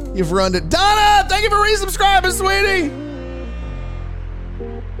 You've ruined it. Donna, thank you for resubscribing, sweetie.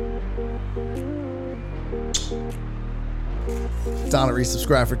 Donna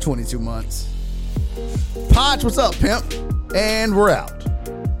resubscribed for 22 months. Potch, what's up, pimp? And we're out.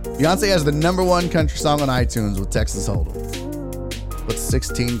 Beyonce has the #1 country song on iTunes with Texas Hold'em. But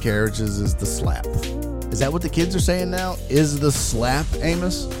 16 carriages is the slap. Is that what the kids are saying now? Is the slap,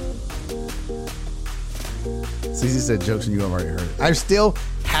 Amos? CZ said jokes and you have already heard it. I still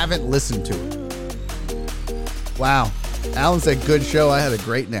haven't listened to it. Wow. Alan said good show. I had a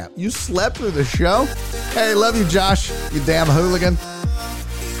great nap. You slept through the show? Hey, love you, Josh. You damn hooligan.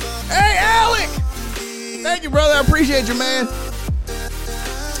 Hey, Alec! Thank you, brother. I appreciate you, man.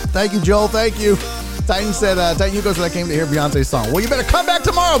 Thank you, Joel. Thank you. Titan said, Titan Hugo said I came to hear Beyonce's song. Well, you better come back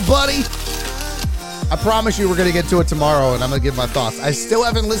tomorrow, buddy. I promise you we're going to get to it tomorrow, and I'm going to give my thoughts. I still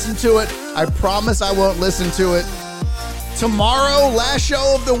haven't listened to it. I promise I won't listen to it. Tomorrow, last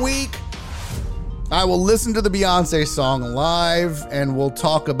show of the week, I will listen to the Beyonce song live, and we'll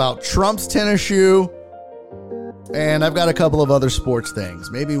talk about Trump's tennis shoe. And I've got a couple of other sports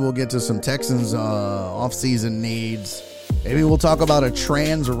things. Maybe we'll get to some Texans off-season needs. Maybe we'll talk about a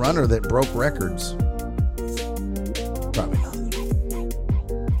trans runner that broke records. Probably not.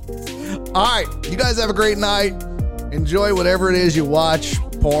 All right. You guys have a great night. Enjoy whatever it is you watch,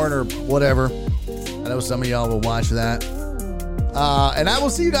 porn or whatever. I know some of y'all will watch that. And I will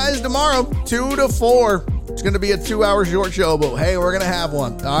see you guys tomorrow, 2 to 4. It's going to be a 2-hour short show, but hey, we're going to have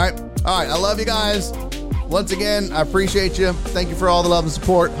one. All right. All right. I love you guys. Once again, I appreciate you. Thank you for all the love and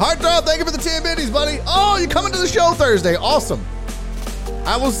support. Heartthrob, thank you for the 10 biddies, buddy. Oh, you're coming to the show Thursday. Awesome.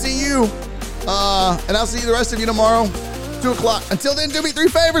 I will see you, and I'll see the rest of you tomorrow, 2 o'clock. Until then, do me 3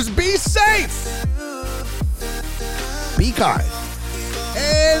 favors. Be safe. Be kind.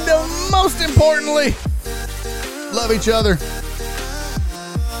 And most importantly, love each other.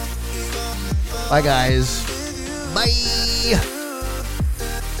 Bye, guys. Bye.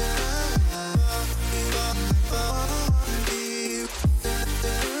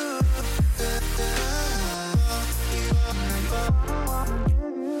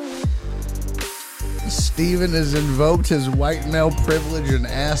 Steven has invoked his white male privilege and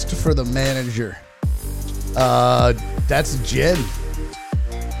asked for the manager. That's Jen.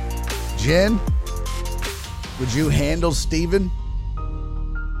 Jen, would you handle Steven?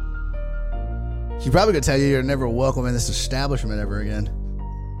 She's probably going to tell you you're never welcome in this establishment ever again.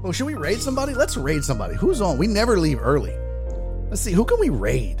 Oh, should we raid somebody? Let's raid somebody. Who's on? We never leave early. Let's see. Who can we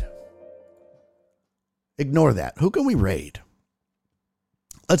raid? Ignore that. Who can we raid?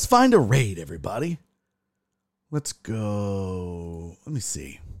 Let's find a raid, everybody. Let's go. Let me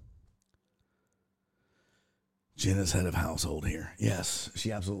see. Jenna's head of household here. Yes,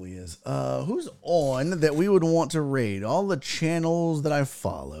 she absolutely is. Who's on that we would want to raid? All the channels that I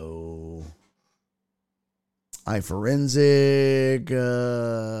follow. iForensic,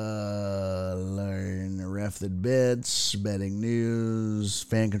 Learn Ref That Bets, Betting News,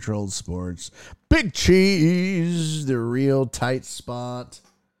 Fan Controlled Sports, Big Cheese, The Real Tight Spot,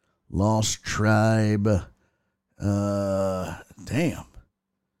 Lost Tribe. Damn.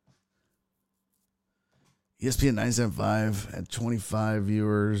 ESPN 975 at 25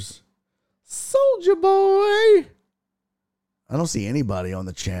 viewers. Soldier Boy. I don't see anybody on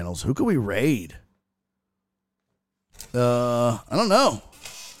the channels. Who could we raid? I don't know.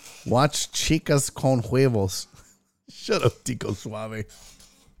 Watch Chicas con Huevos. Shut up, Tico Suave.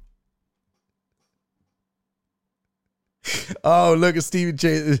 Oh, look at Steven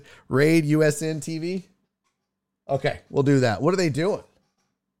J. Reid USN TV. Okay, we'll do that. What are they doing?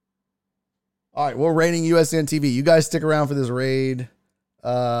 All right, we're raiding USN TV. You guys stick around for this raid.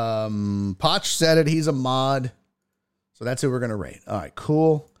 Potch said it. He's a mod. So that's who we're going to raid. All right,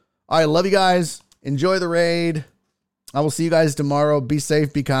 cool. All right, love you guys. Enjoy the raid. I will see you guys tomorrow. Be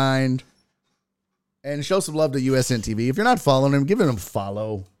safe, be kind. And show some love to USN TV. If you're not following him, give him a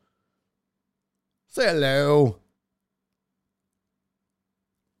follow. Say hello.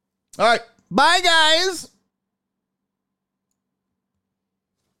 All right. Bye, guys.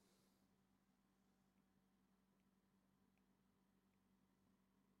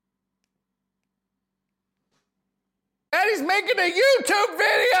 And he's making a YouTube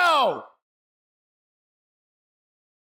video.